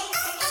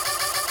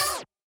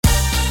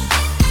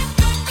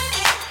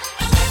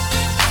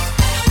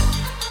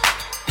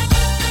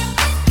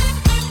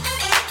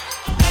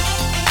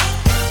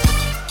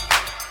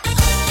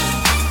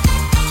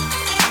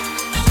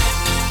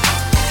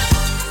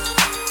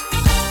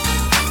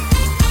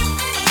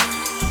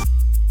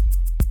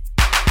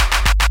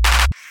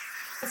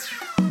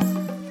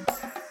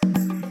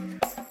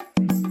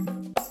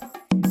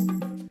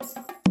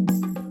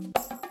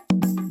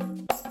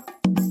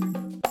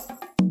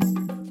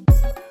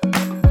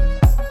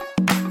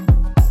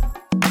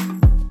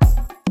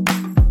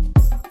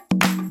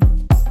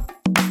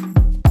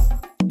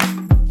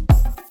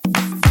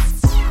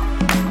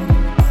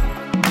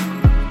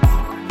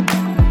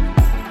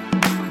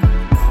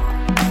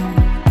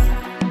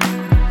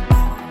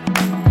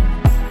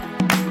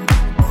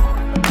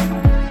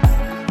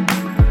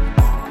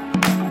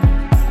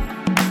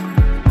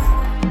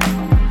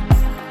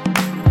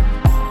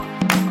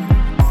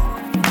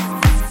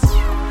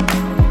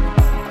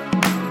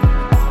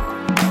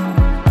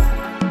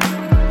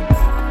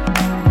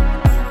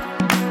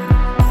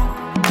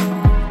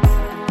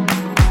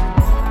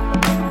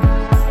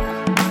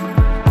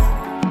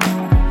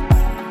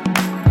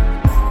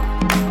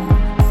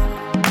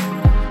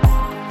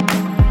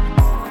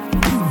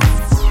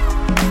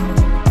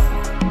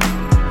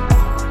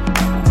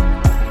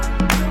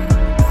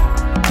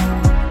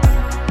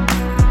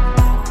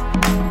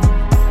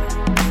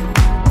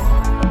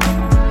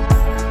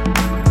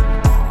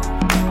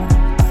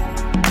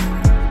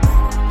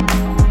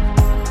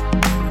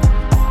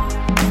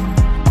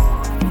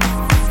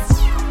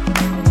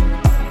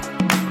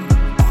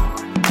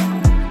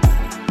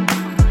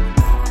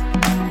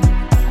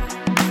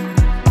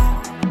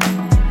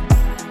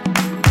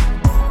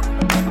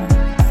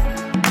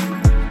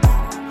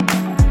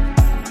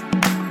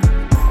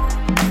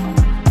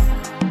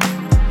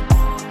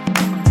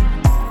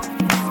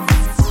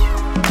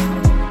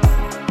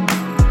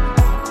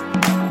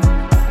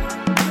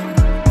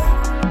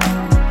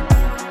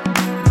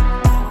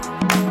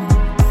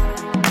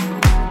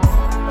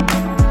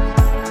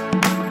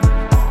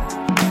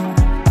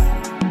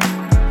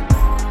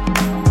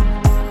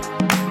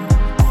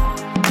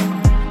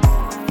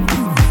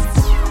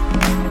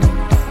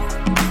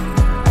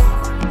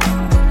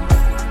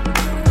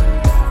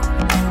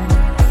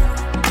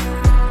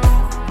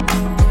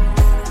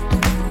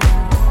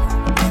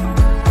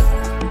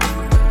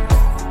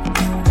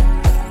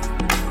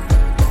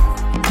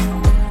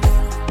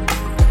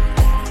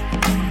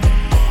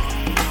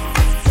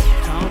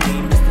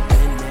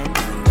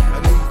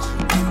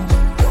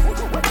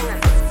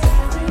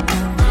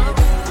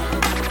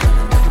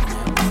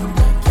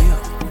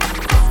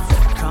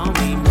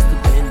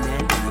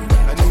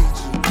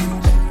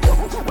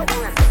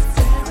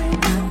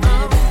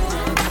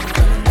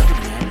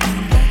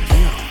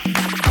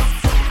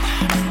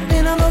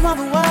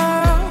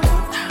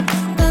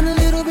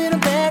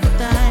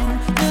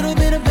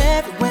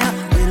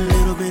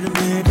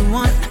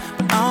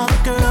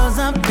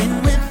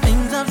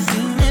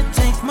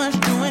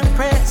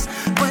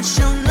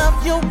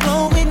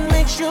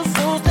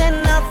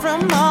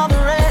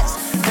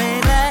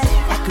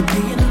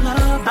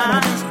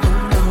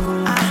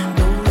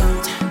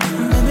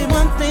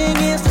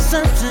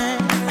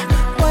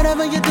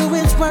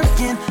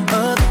 working.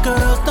 Other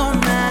girls don't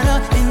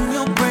matter. In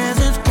your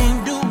presence,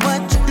 can't do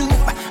what you do.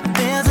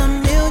 There's a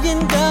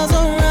million girls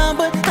around,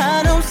 but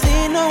I don't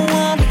see no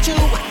one but you.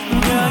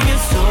 Girl, you're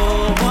so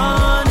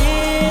one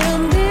in a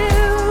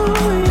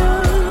million.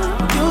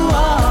 You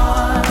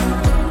are,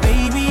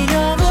 baby,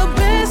 you're the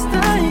best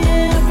I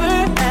ever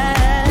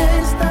had.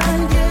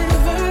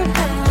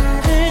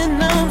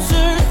 And I'm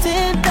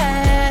certain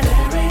that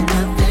there ain't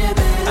nothing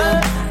better.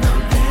 No,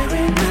 there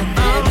ain't nothing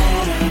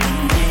better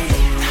than me.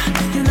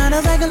 You're not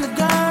a regular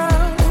girl.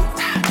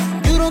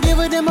 You don't give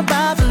a damn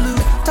about the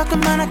loot. Talking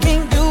about I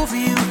can't do for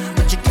you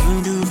what you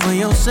can do for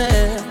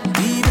yourself.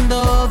 Even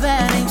though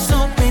that ain't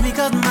so, baby,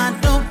 cause my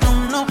dope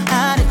don't know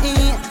how to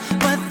end.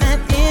 But that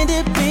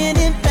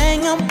independent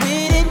thing, I'm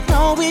with it.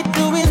 All we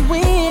do is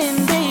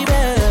win, baby. I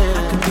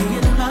could be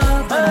in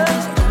love, but I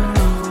just don't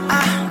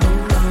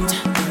know.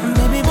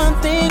 Baby, one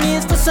thing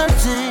is for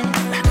certain.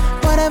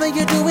 Whatever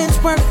you do is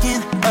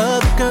working.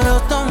 Other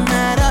girls don't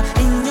matter.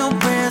 In your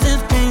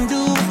presence, can't do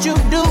what you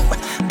do.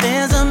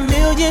 There's a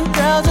million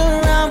girls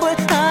around, but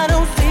I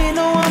don't see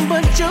no one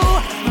but you.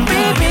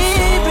 Baby,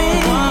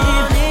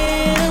 one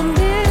in a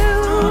million.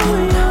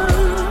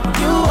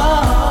 You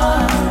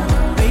are,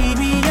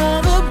 baby,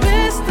 you're the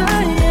best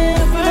I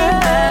ever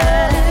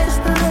had.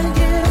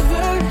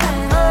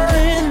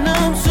 And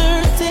I'm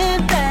certain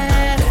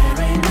that there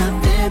ain't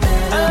nothing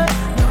better.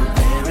 No,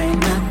 there ain't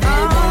nothing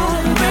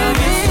better.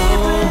 Baby,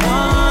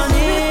 one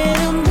in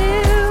a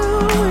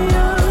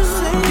million.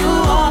 You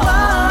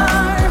are,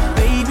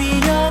 baby,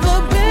 you're the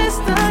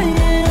best I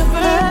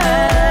ever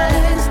had.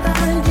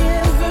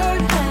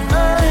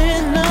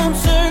 And I'm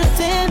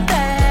certain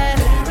that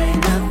there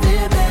ain't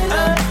nothing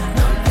better.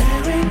 No,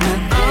 there ain't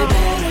nothing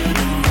better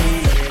than me.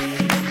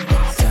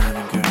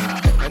 Diamond girl,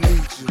 I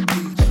need you,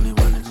 only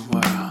one in the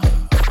world.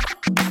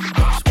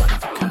 Just one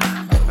of a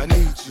kind. I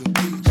need you,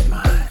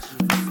 mine.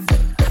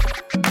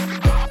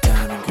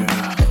 Diamond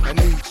girl, I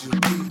need you,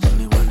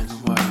 only one in the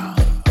world.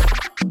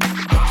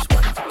 Just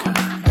one of a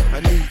kind. I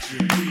need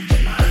you,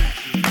 mine.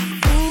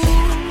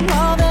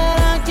 All that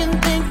I can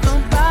think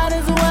about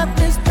is what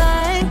this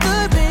thing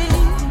could be.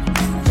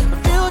 A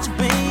future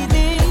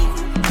baby,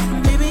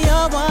 baby,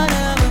 you're one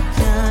of a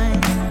kind.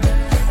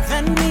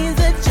 That means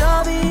that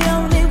you're the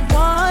only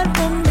one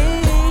for me,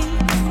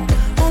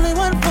 only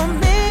one for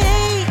me.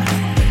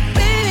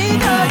 Baby,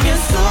 girl,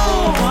 you're so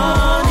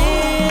one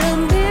in a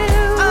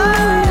million.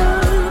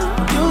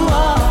 You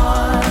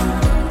are,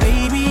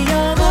 baby,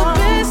 you're the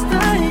best I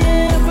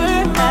ever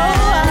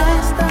had.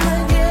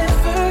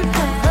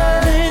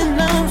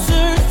 And I'm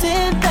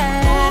certain that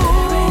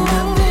there ain't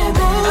nothing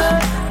better.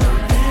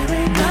 There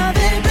ain't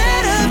nothing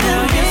better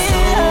than you.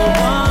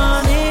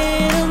 One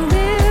in a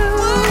million.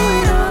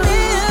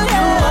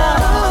 You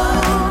are,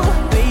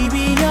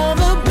 baby, you're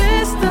the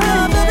best I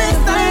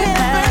ever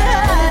had.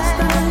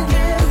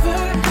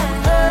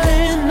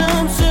 And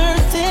I'm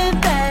certain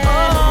that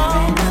there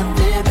ain't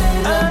nothing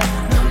better.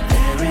 No,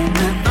 there ain't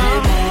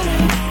nothing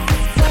better.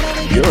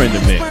 You're in the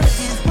mix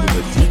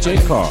with the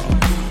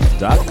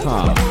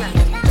DJCarl.com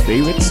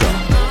favorite song.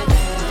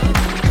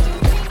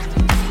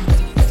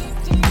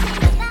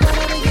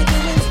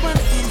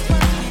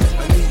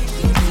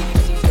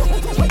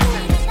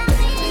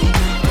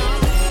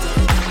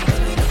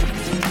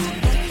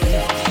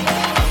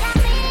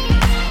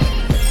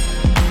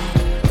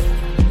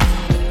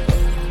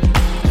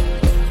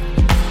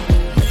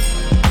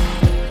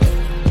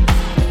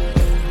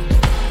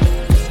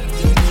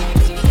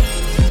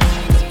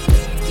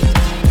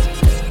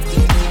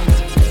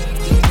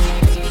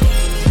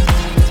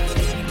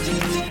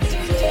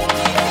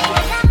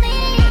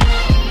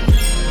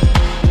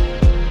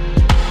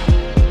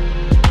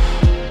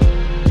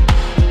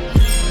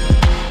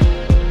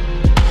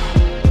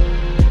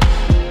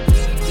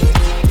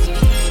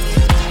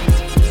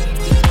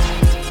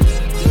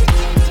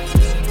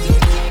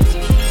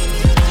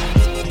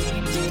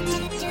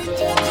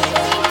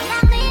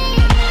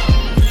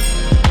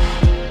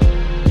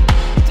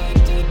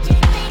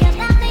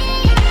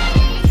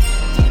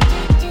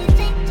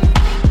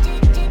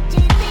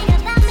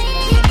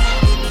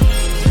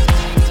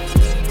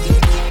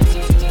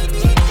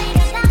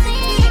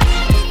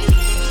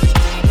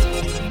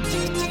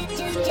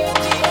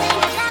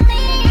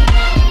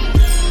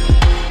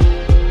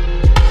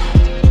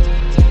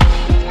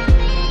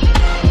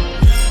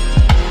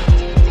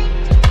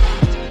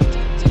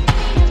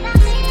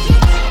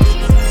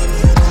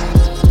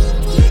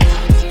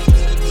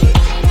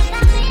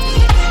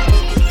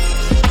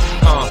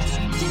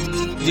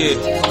 Yeah.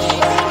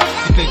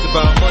 You think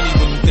about money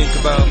when you think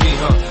about me,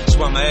 huh? That's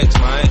why my ex,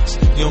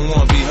 you don't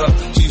wanna be her.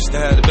 She used to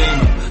have the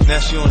baby, now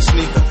she on a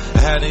sneaker. I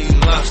had her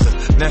eating lobster,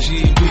 now she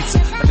eating pizza.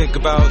 I think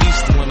about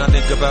Easter when I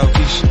think about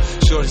Keisha.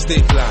 Shorty stay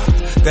fly,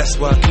 that's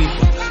why I keep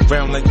her.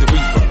 Brown like the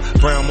Reaper,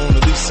 brown Mona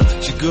Lisa.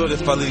 She good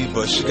if I leave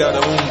her, she got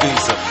her own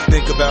visa.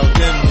 Think about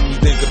them when you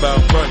think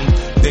about frontin'.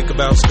 Think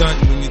about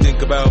stunting when you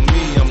think about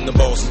me. I'm the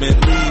boss,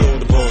 Bentley or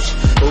the Porsche.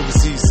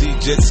 Overseas, see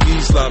jet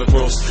skis, slide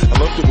across. I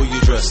love the way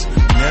you dress,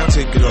 now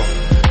take it off.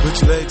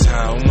 Put your legs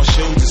high, on my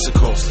shoulders of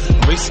course.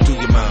 I'm racing through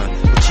your mind,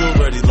 but you're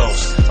already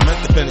lost. I'm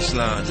at the finish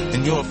line,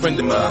 and you're a friend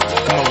of mine.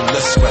 Come on,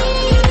 let's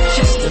ride.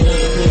 Just a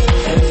little bit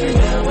every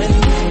now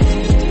and then.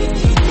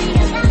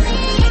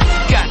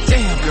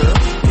 Goddamn, girl,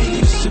 we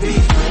used to be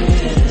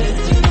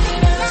friends.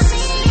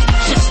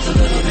 Just a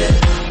little bit.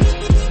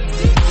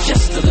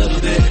 Just a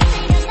little bit.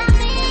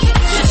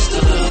 Just a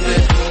little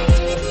bit.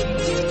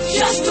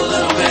 Just a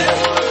little bit.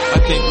 I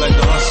think like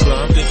a hustler,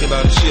 I'm thinking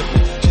about a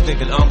shipment. She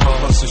thinking I'm her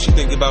hustle, she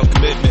thinking about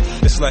commitment.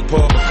 It's like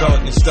Paul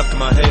McCartney stuck in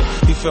my head.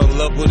 He fell in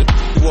love with it,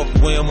 he walked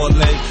away on one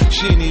leg.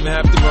 She didn't even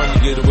have to run to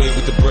get away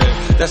with the bread.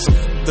 That's some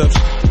up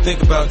shit.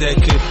 Think about that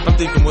kid. I'm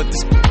thinking what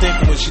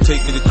she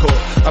take me to court.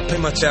 I pay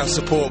my child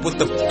support. What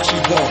the she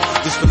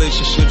want? This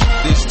relationship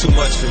is too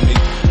much for me.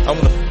 I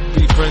wanna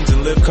be friends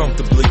and live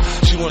comfortably.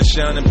 She wanna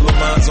shine and blow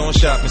minds on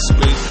shopping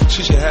sprees.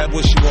 She should have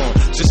what she want,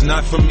 just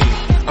not for me.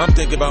 I'm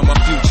thinking about my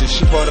future.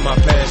 She part of my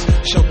past.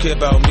 She don't care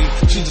about me.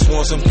 She just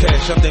wants some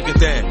cash. I'm thinking,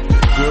 damn,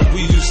 girl,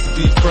 we used to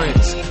be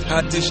friends.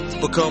 How did this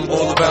become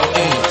all about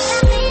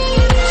ends?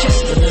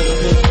 Just a little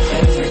bit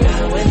every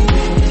now and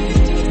then.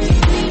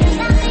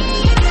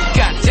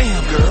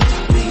 Goddamn, girl,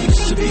 we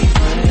used to be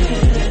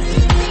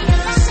friends.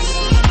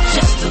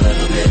 Just a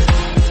little bit.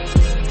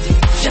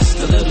 Just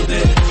a little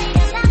bit.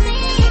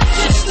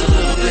 Just a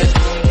little bit.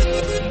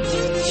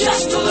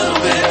 Just a little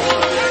bit.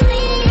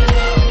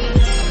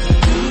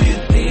 Do you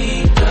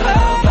think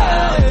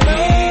about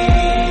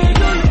me?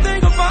 Do you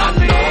think about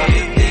me? Do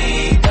you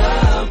think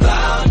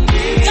about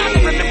me? Got to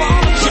remember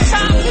all of your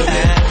time.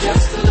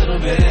 Just a little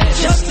bit.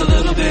 Just a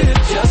little bit.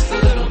 Just a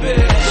little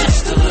bit. Just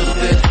a little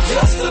bit.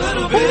 Just a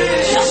little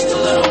bit. Just a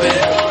little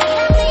bit.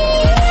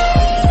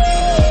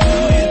 Do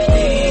you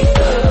think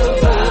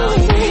about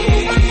me?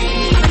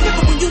 I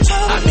remember when you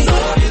told me. Do you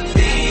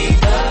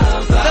think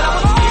about that I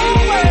would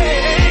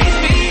always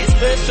be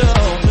special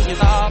to you,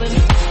 darling?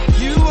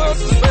 You were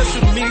so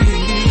special to me.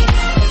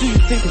 Do you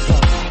think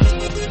about me?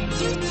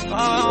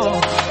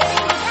 Oh.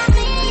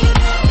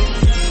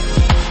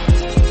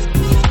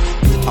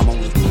 I'm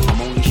only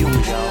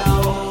human,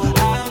 y'all.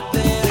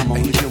 I'm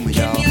only human,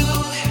 y'all.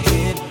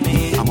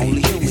 I'm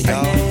only human,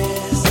 y'all.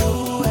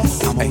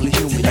 I'm only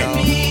human, y'all.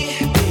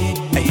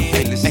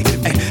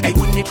 Hey,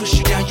 when they push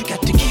you down, you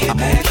got to get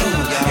back up.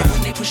 Hey,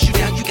 when they push you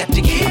down, you got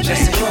to get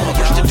back up.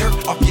 Brush the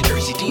dirt off your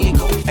jersey, then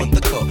go for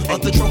the cup, or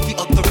the trophy,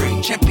 or the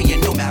ring,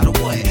 champion, no matter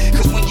what.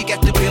 Cause when you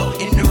got the belt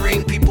in the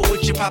ring, people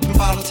with you popping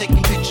bottles,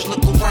 taking pictures,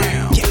 look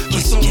around.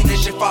 As soon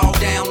as you fall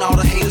down, all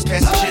the haters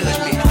pass the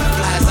judgment.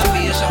 Flies up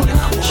here, shouting,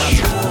 I'm about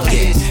to war.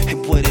 Yes,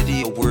 and what it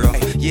is, world.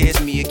 Yeah,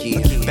 it's me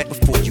again. Back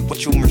before you,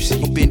 what your mercy,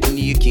 you bend the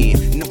knee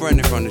again. No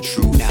running from the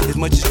truth. As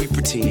much as we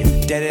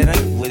pretend that it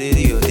ain't what it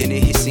is, then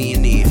it hits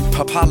CNN.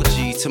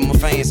 Apology to my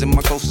fans and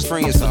my closest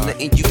friends for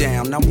letting you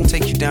down. I won't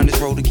take you down this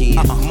road again.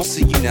 I'm gonna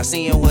see you now,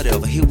 saying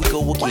whatever. Here we go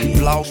again.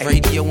 Blogs,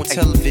 radio, and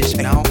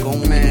television. Now I'm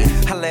going man.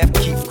 I laugh and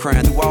keep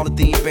crying through all of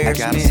the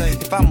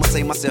embarrassment. If I must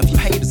say myself, you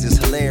haters is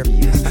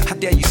hilarious. How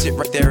dare you sit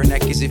right there and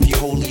act as if you're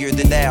holier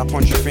than thou?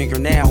 Punch your finger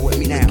now with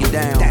me looking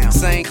down.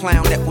 Same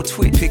clown that would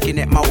twit picking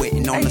at my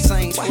wedding on the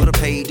same Twitter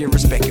page to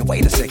respect it.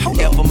 Wait a second,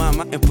 never mind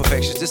my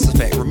imperfections. This is a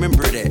fact.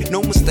 Remember that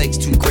no mistakes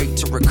too great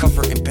to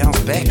recover and bounce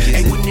back.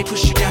 And when they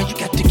push you down, you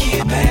got to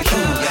get back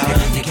up. And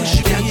when they push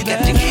you down, you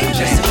got to get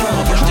back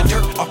up. Brush the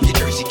dirt off your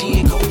jersey,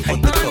 then go for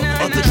the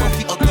cup, or the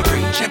trophy, or the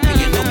ring,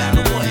 champion, no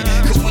matter what.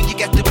 Cause when you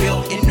got the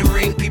belt in the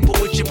ring, people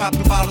with you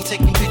popping bottles,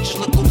 taking pictures,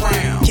 look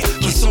around.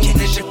 As soon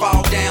as you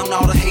fall down,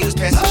 all the haters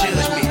pass the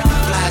judgment.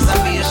 Flies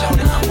up here,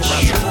 shouting, I'm about to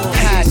war.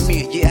 I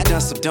admit, yeah, I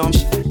done some dumb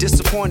shit.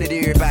 Disappointed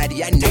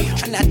everybody I know.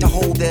 Try not to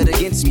hold that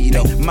against me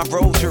though. My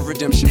road to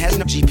redemption has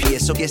no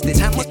GPS, so guess the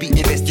time must be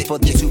invested for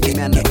this to be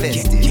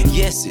manifested.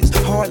 Yes, it's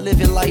hard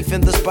living life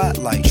in the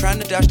spotlight, trying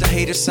to dodge the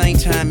haters same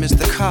time as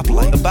the cop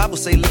light. The Bible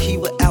say, look, he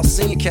without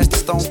sin cast the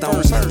stone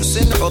first. The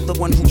sinner or the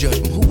one who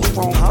judged him, who was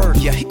wrong first.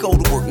 Yeah, he go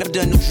to work, never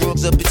done no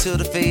drugs up until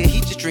the fed.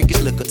 He just drink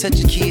his liquor, touch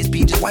his kids,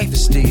 beat his wife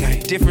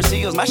instead. Different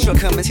seals, my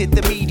shortcomings hit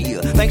the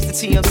media. Thanks to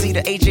TMZ,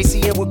 the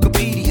AJC, and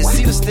Wikipedia.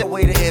 See the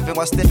stepway to heaven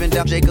while stepping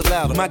down Jacob's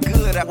ladder. My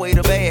good outweigh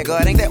the bad.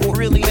 God, ain't that what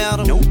really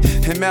matter? Nope.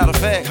 And matter of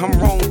fact, I'm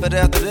wrong, but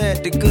after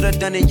that, the good I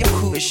done in your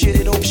hood, shit,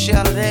 it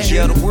overshadowed that.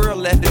 Yeah, the world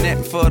laughing at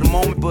me for the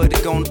moment, but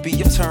it gonna be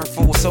your turn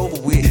for what's over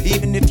with.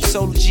 Even if you're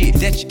so legit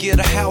that you get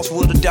a house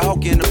with a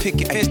dog and a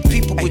picket fence,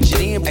 people with you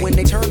in, but when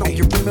they turn on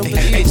you, remember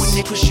this. When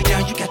they push you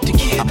down, you got to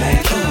get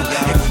back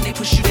up. And when they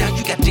push you down,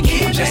 you got to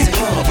get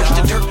back up. Brush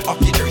the dirt off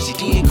your jersey,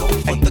 then go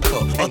for the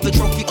cup, or the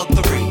trophy, or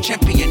the ring,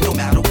 champion, no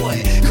matter what.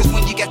 Cause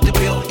when you got the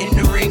belt in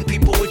the ring,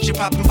 people with you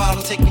popping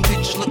bottles, taking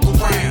pictures, look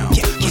around.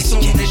 As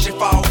soon as you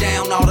fall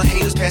down, all the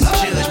haters pass the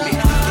judgment.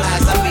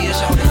 Flies up here,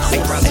 shouting, I'm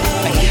about to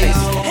war.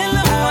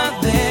 Hello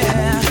out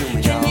there.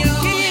 Can you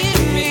hear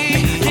me?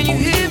 Can you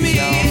hear me?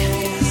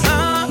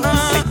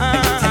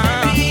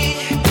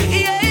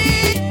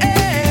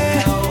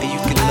 You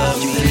can love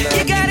me.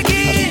 You gotta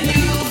get it.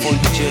 Before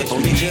you judge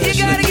me. You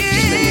gotta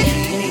get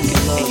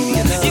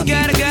it. You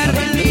gotta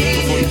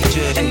believe. Before you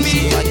judge me.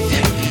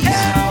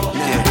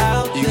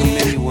 You can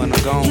miss me when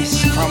I'm gone.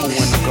 Promise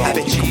when I'm gone. I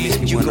bet you miss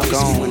me when I'm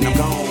gone.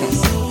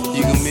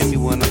 You can miss me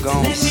when when I'm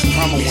gone.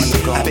 Mama when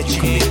I'm gone. I bet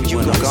you can miss me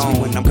when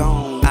I'm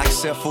gone. I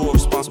accept full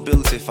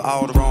responsibility for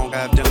all the wrong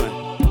I've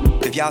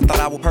done. If y'all thought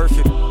I was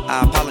perfect,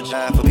 I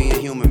apologize for being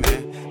human,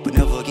 man. But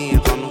never again,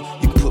 partner.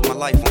 You can put my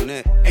life on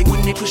that. Hey,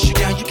 when they push you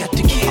down, you got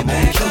to get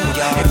back up.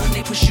 Hey, when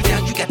they push you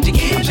down, you got to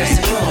get back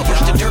up.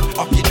 Brush the dirt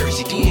off your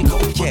jersey, then go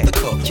for the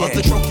cup, of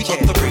the trophy,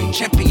 of the ring,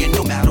 champion,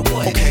 no matter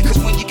what. Okay, cause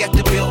when you got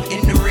the belt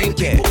in the ring,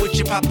 people with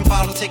you popping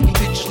bottles, taking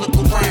pictures, look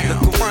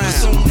around.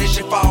 As soon as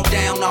you fall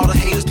down, all the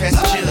haters pass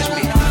the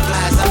judgment.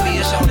 Flies I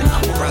mean, shout it,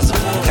 I'm a rise of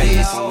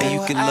and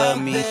you can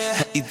love me,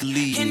 or either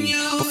leave me.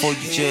 Before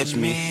you judge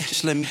me,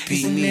 just let me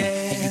be me.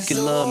 And you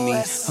can love me,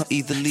 or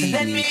either leave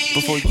me.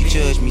 Before you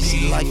judge me,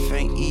 see, life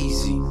ain't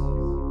easy.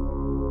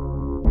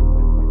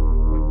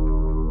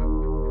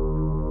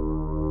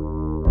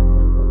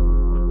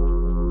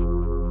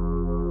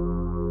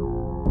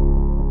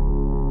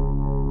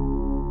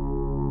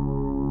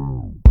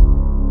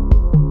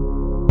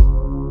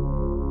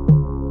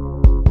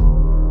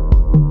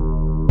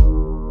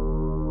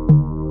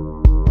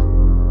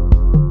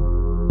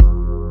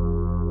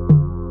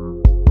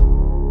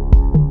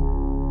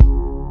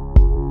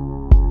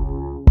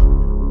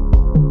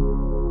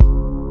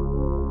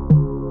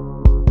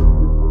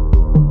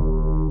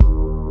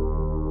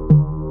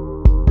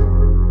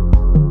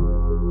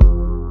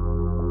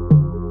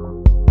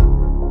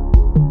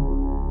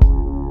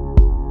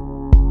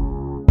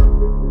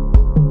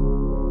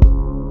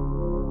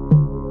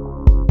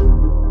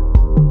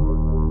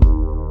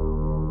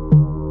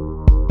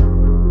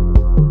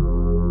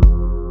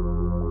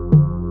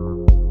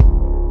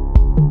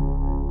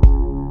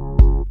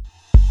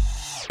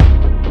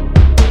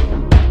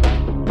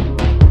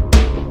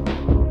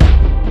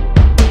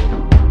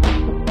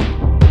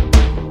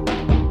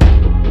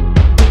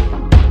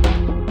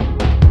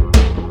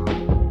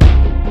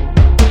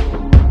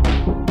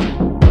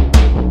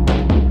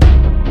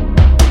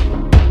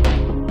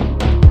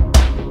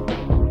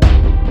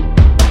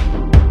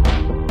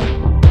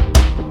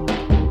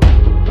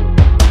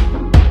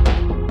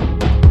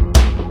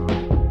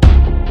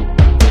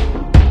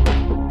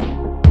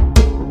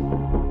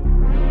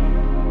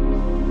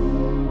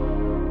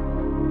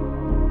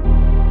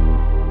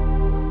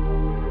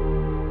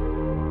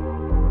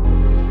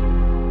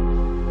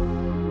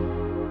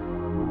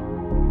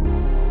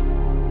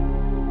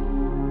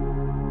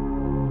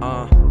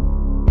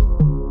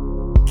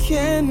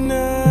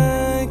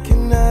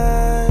 Can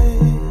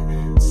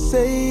I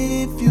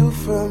save you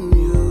from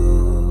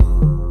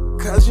you?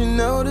 Cause you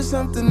know there's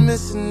something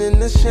missing in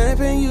the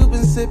champagne you've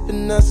been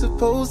sipping. Not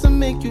supposed to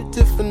make you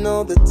different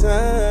all the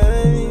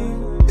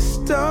time. It's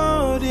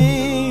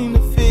starting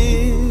to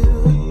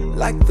feel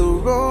like the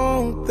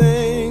wrong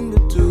thing to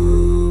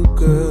do,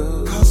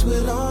 girl. Cause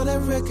with all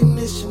that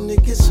recognition,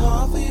 it gets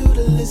hard for you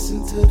to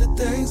listen to the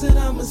things that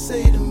I'ma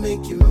say to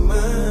make you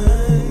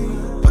mine.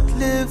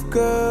 Live,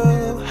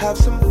 girl, have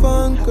some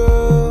fun,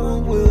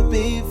 girl, we'll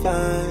be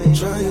fine.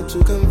 Trying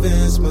to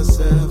convince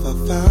myself I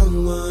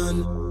found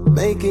one,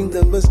 making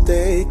the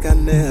mistake I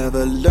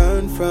never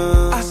learned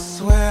from. I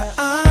swear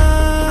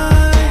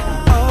I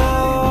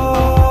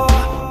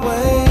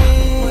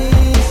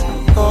always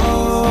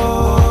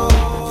fall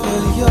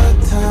for your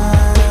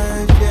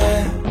time,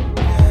 yeah,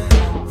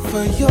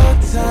 for your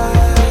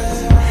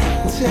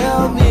time.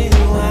 Tell me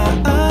why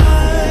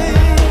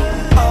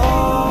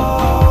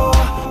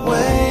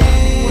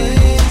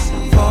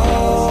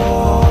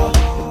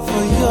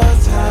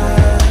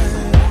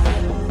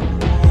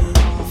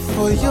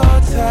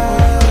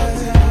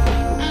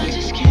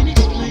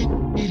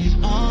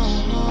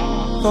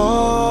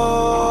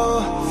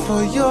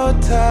for your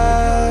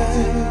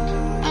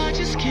time. I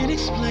just can't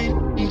explain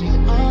it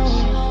all.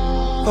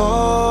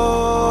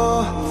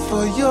 Oh,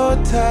 for your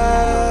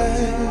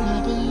time.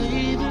 I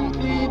believe in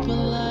people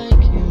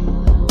like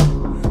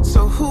you.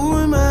 So who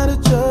am I to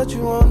judge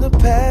you on the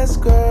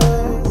past,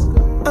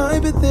 girl? I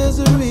bet there's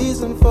a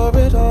reason for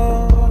it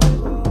all.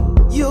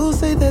 You'll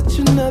say that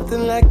you're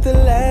nothing like the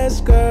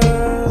last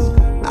girl.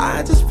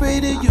 I just pray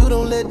that you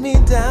don't let me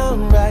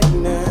down right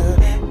now.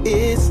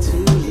 It's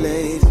too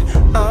late,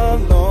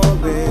 I'm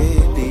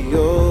already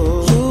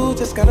yours. You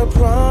just gotta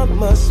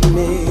promise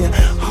me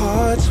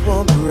hearts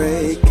won't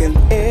break and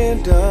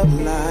end up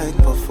like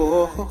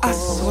before. I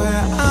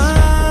swear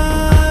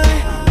I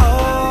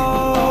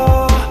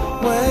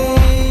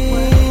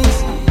always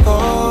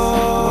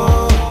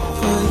fall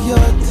for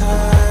your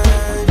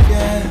time,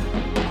 yeah,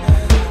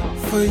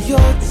 for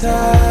your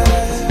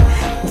time.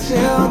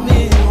 Tell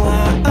me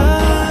why I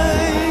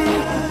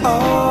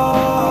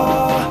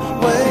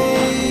always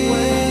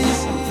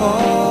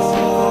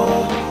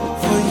fall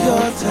for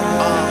your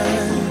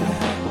time,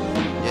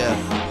 yeah,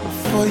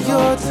 for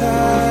your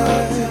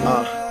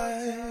time.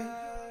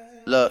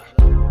 Look,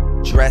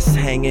 dress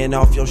hanging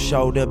off your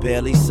shoulder,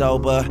 barely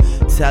sober,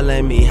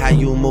 telling me how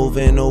you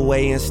moving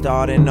away and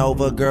starting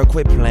over. Girl,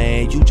 quit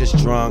playing, you just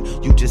drunk,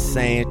 you just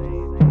saying.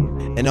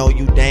 And oh,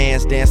 you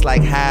dance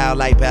like how,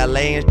 like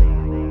ballet and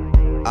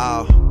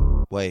oh,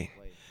 wait.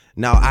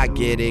 No, I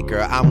get it,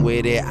 girl, I'm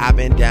with it. I've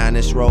been down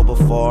this road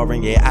before,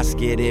 and yeah, I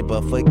skid it,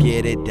 but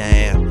forget it,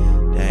 damn.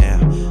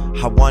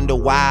 I wonder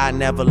why I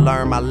never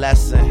learned my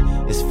lesson.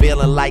 It's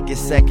feeling like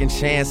it's second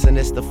chance and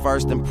it's the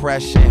first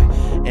impression.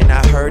 And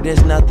I heard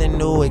there's nothing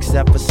new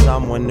except for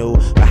someone new.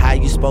 But how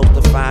you supposed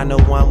to find the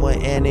one with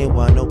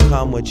anyone who'll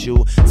come with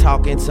you?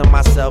 Talking to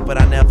myself but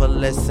I never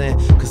listen.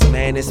 Cause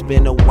man, it's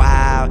been a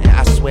while and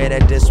I swear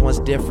that this one's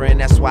different.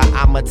 That's why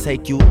I'ma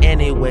take you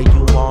anywhere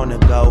you wanna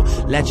go.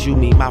 Let you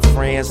meet my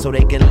friends so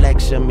they can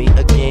lecture me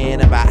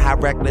again about how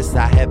reckless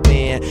I have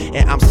been.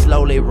 And I'm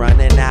slowly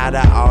running out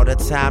of all the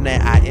time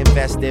that I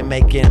invest in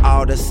making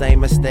all the same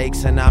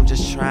mistakes. And I'm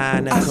just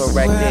trying to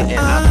correct it and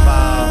I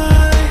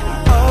fall.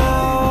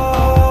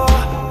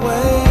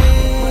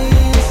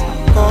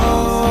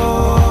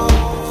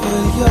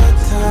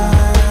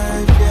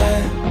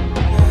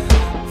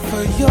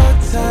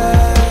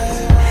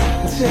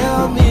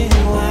 Tell me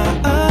why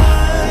I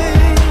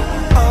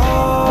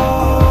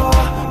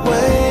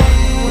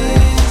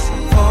always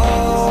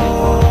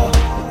fall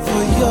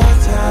for your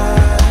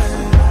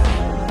time,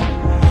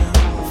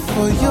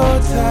 for your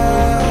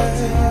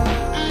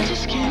time. I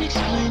just can't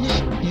explain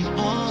it.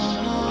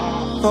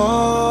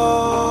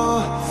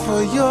 Fall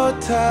for your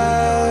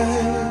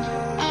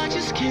time. I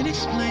just can't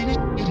explain it.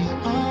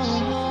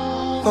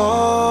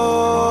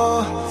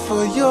 Fall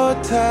for your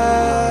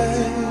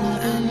time.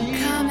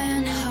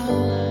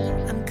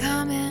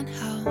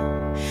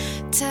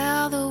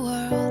 Tell the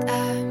world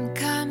I'm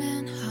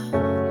coming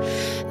home.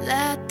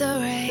 Let the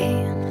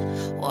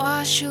rain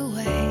wash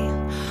away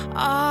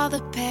all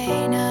the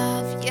pain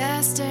of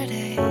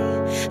yesterday.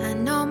 I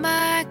know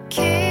my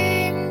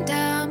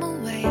kingdom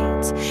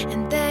awaits,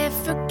 and they've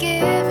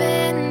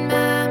forgiven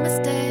my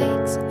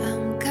mistakes.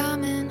 I'm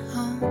coming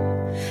home,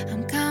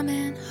 I'm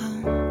coming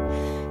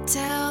home.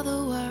 Tell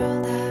the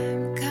world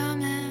I'm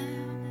coming.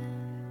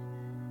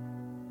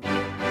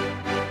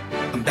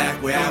 I'm back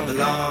where I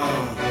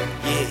belong.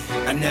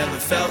 I never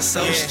felt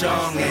so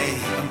strong,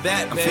 I'm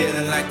back, I'm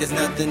feeling like there's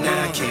nothing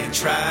I can't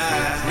try.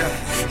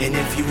 And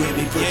if you with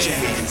me, put your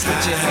hands high.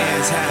 Put your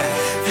hands high.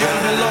 You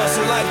ever lost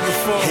a life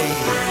before?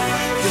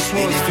 This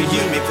one's for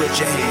you. Put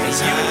your hands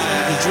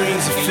high. Your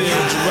dreams are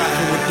filled, you're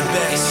rocking with the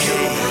best.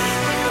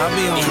 I'll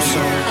be on the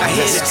song. I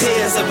hear the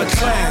tears of a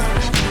clown.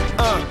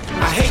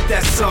 I hate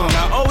that song.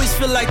 I always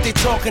feel like they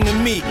talking to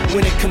me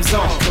when it comes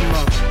on.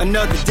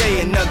 Another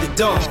day, another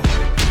dawn.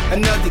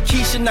 Another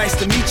Keisha, nice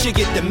to meet you,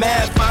 get the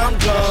math, I'm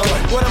gone.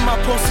 What am I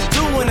supposed to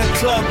do when the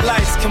club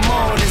lights come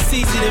on? It's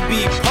easy to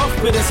be Puff,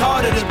 but it's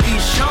harder to be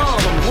Sean.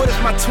 What if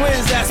my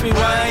twins ask me why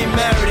I ain't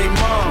married their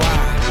mom?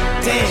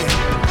 Damn,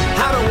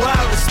 how do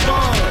I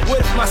respond?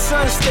 What if my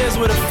son stares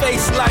with a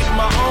face like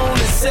my own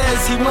and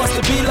says he wants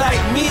to be like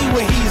me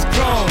when he's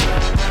grown?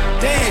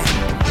 Damn,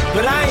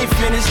 but I ain't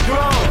finished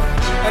grown.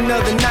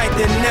 Another night,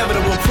 the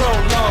inevitable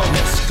prolong.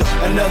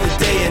 Another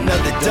day,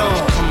 another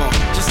dawn. Come on.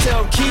 Just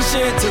tell Keisha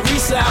and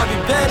Teresa I'll be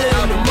better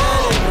in the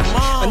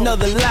morning.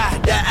 Another lie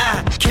that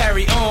I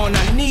carry on.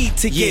 I need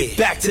to get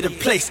back to the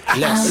place I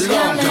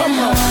belong. Come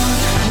on.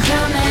 I'm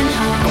coming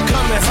home. I'm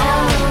coming home.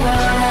 Tell the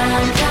world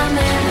I'm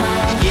coming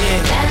home.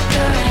 Yeah. Let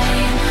the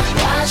rain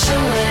wash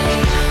away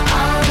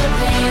all the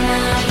pain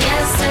of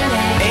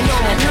yesterday. Ain't no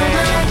I know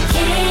my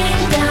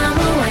kingdom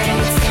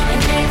awaits,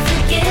 and they've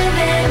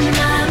forgiven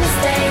my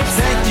mistakes.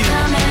 Thank you.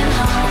 I'm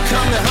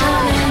coming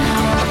home.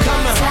 I'm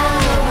coming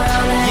home.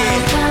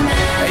 I'm coming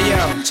home. Hey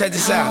yo, check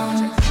this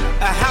out.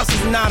 A house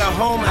is not a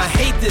home, I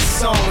hate this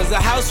song. Is a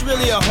house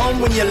really a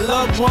home when your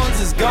loved ones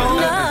is gone?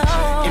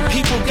 No. And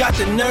people got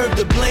the nerve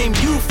to blame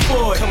you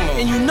for it.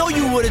 And you know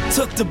you would've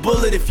took the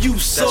bullet if you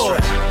saw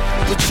it.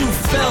 But you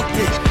felt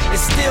it and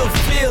still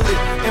feel it.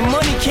 And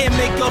money can't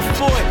make up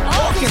for it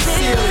or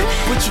conceal it.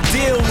 But you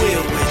deal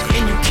with it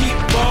and you keep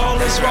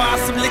ballin'. Try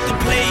some liquor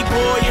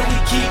playboy and we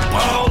keep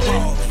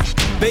ballin'.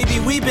 Baby,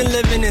 we've been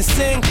living in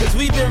sin, cause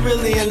we've been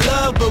really in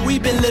love, but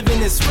we've been living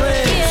as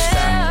friends.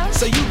 Yeah.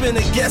 So you've been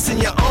a guest in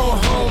your own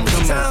home.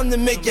 It's time to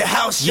make your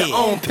house your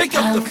own. Pick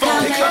up the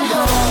phone, pick up the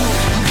phone.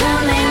 I'm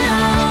coming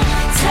home.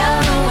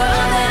 Tell the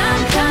world that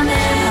I'm coming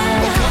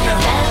home.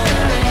 Let the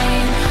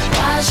rain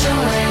wash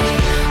away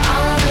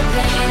all the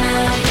pain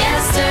of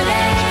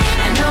yesterday.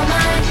 I know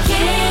my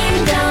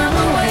kingdom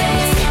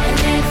awaits, and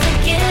they've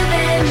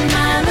forgiven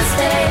my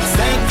mistakes.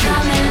 Thank you.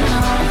 Coming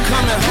home.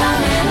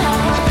 Coming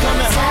home.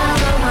 Tell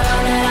the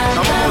world that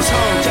I'm almost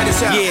home, check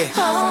this out.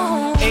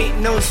 Yeah.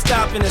 Ain't no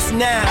stopping us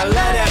now. I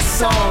love that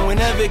song.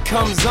 Whenever it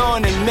comes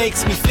on, it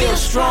makes me feel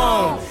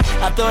strong.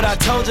 I thought I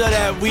told you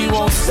that we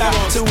won't stop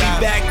till we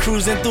back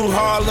cruising through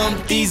Harlem.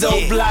 These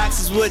old blocks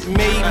is what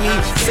made me,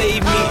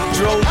 saved me,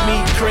 drove me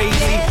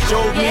crazy,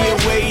 drove me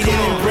away, then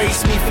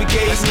embraced me,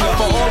 forgave me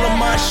for all of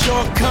my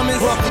shortcomings.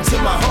 Welcome to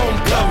my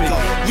homecoming.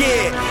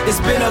 Yeah,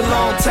 it's been a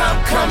long time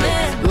coming.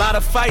 A lot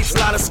of fights, a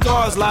lot of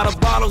scars, a lot of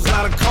bottles, a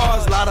lot of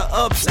cars, a lot of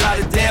ups, a lot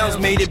of downs.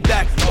 Made it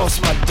back,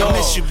 lost my dog.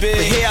 Miss you, big.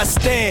 But here I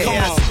stand,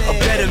 a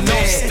better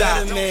man.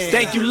 Stop.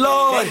 Thank you,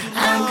 Lord.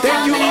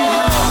 Thank you,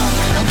 Lord.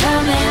 I'm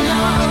coming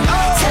home.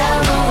 Tell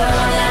the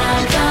world that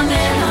I'm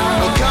coming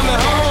home. I'm coming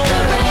home. Let the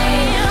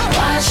rain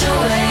wash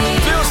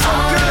away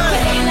all the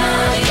pain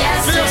of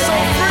yesterday. Feel so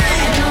free.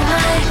 I know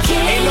my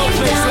kingdom Ain't no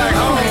place like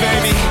home,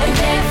 baby. and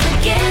they've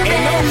forgiven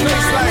Ain't no place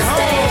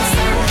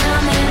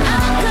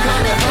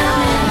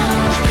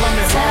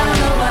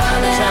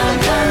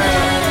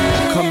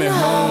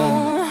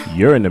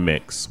You're in the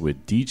mix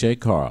with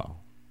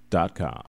DJCarl.com.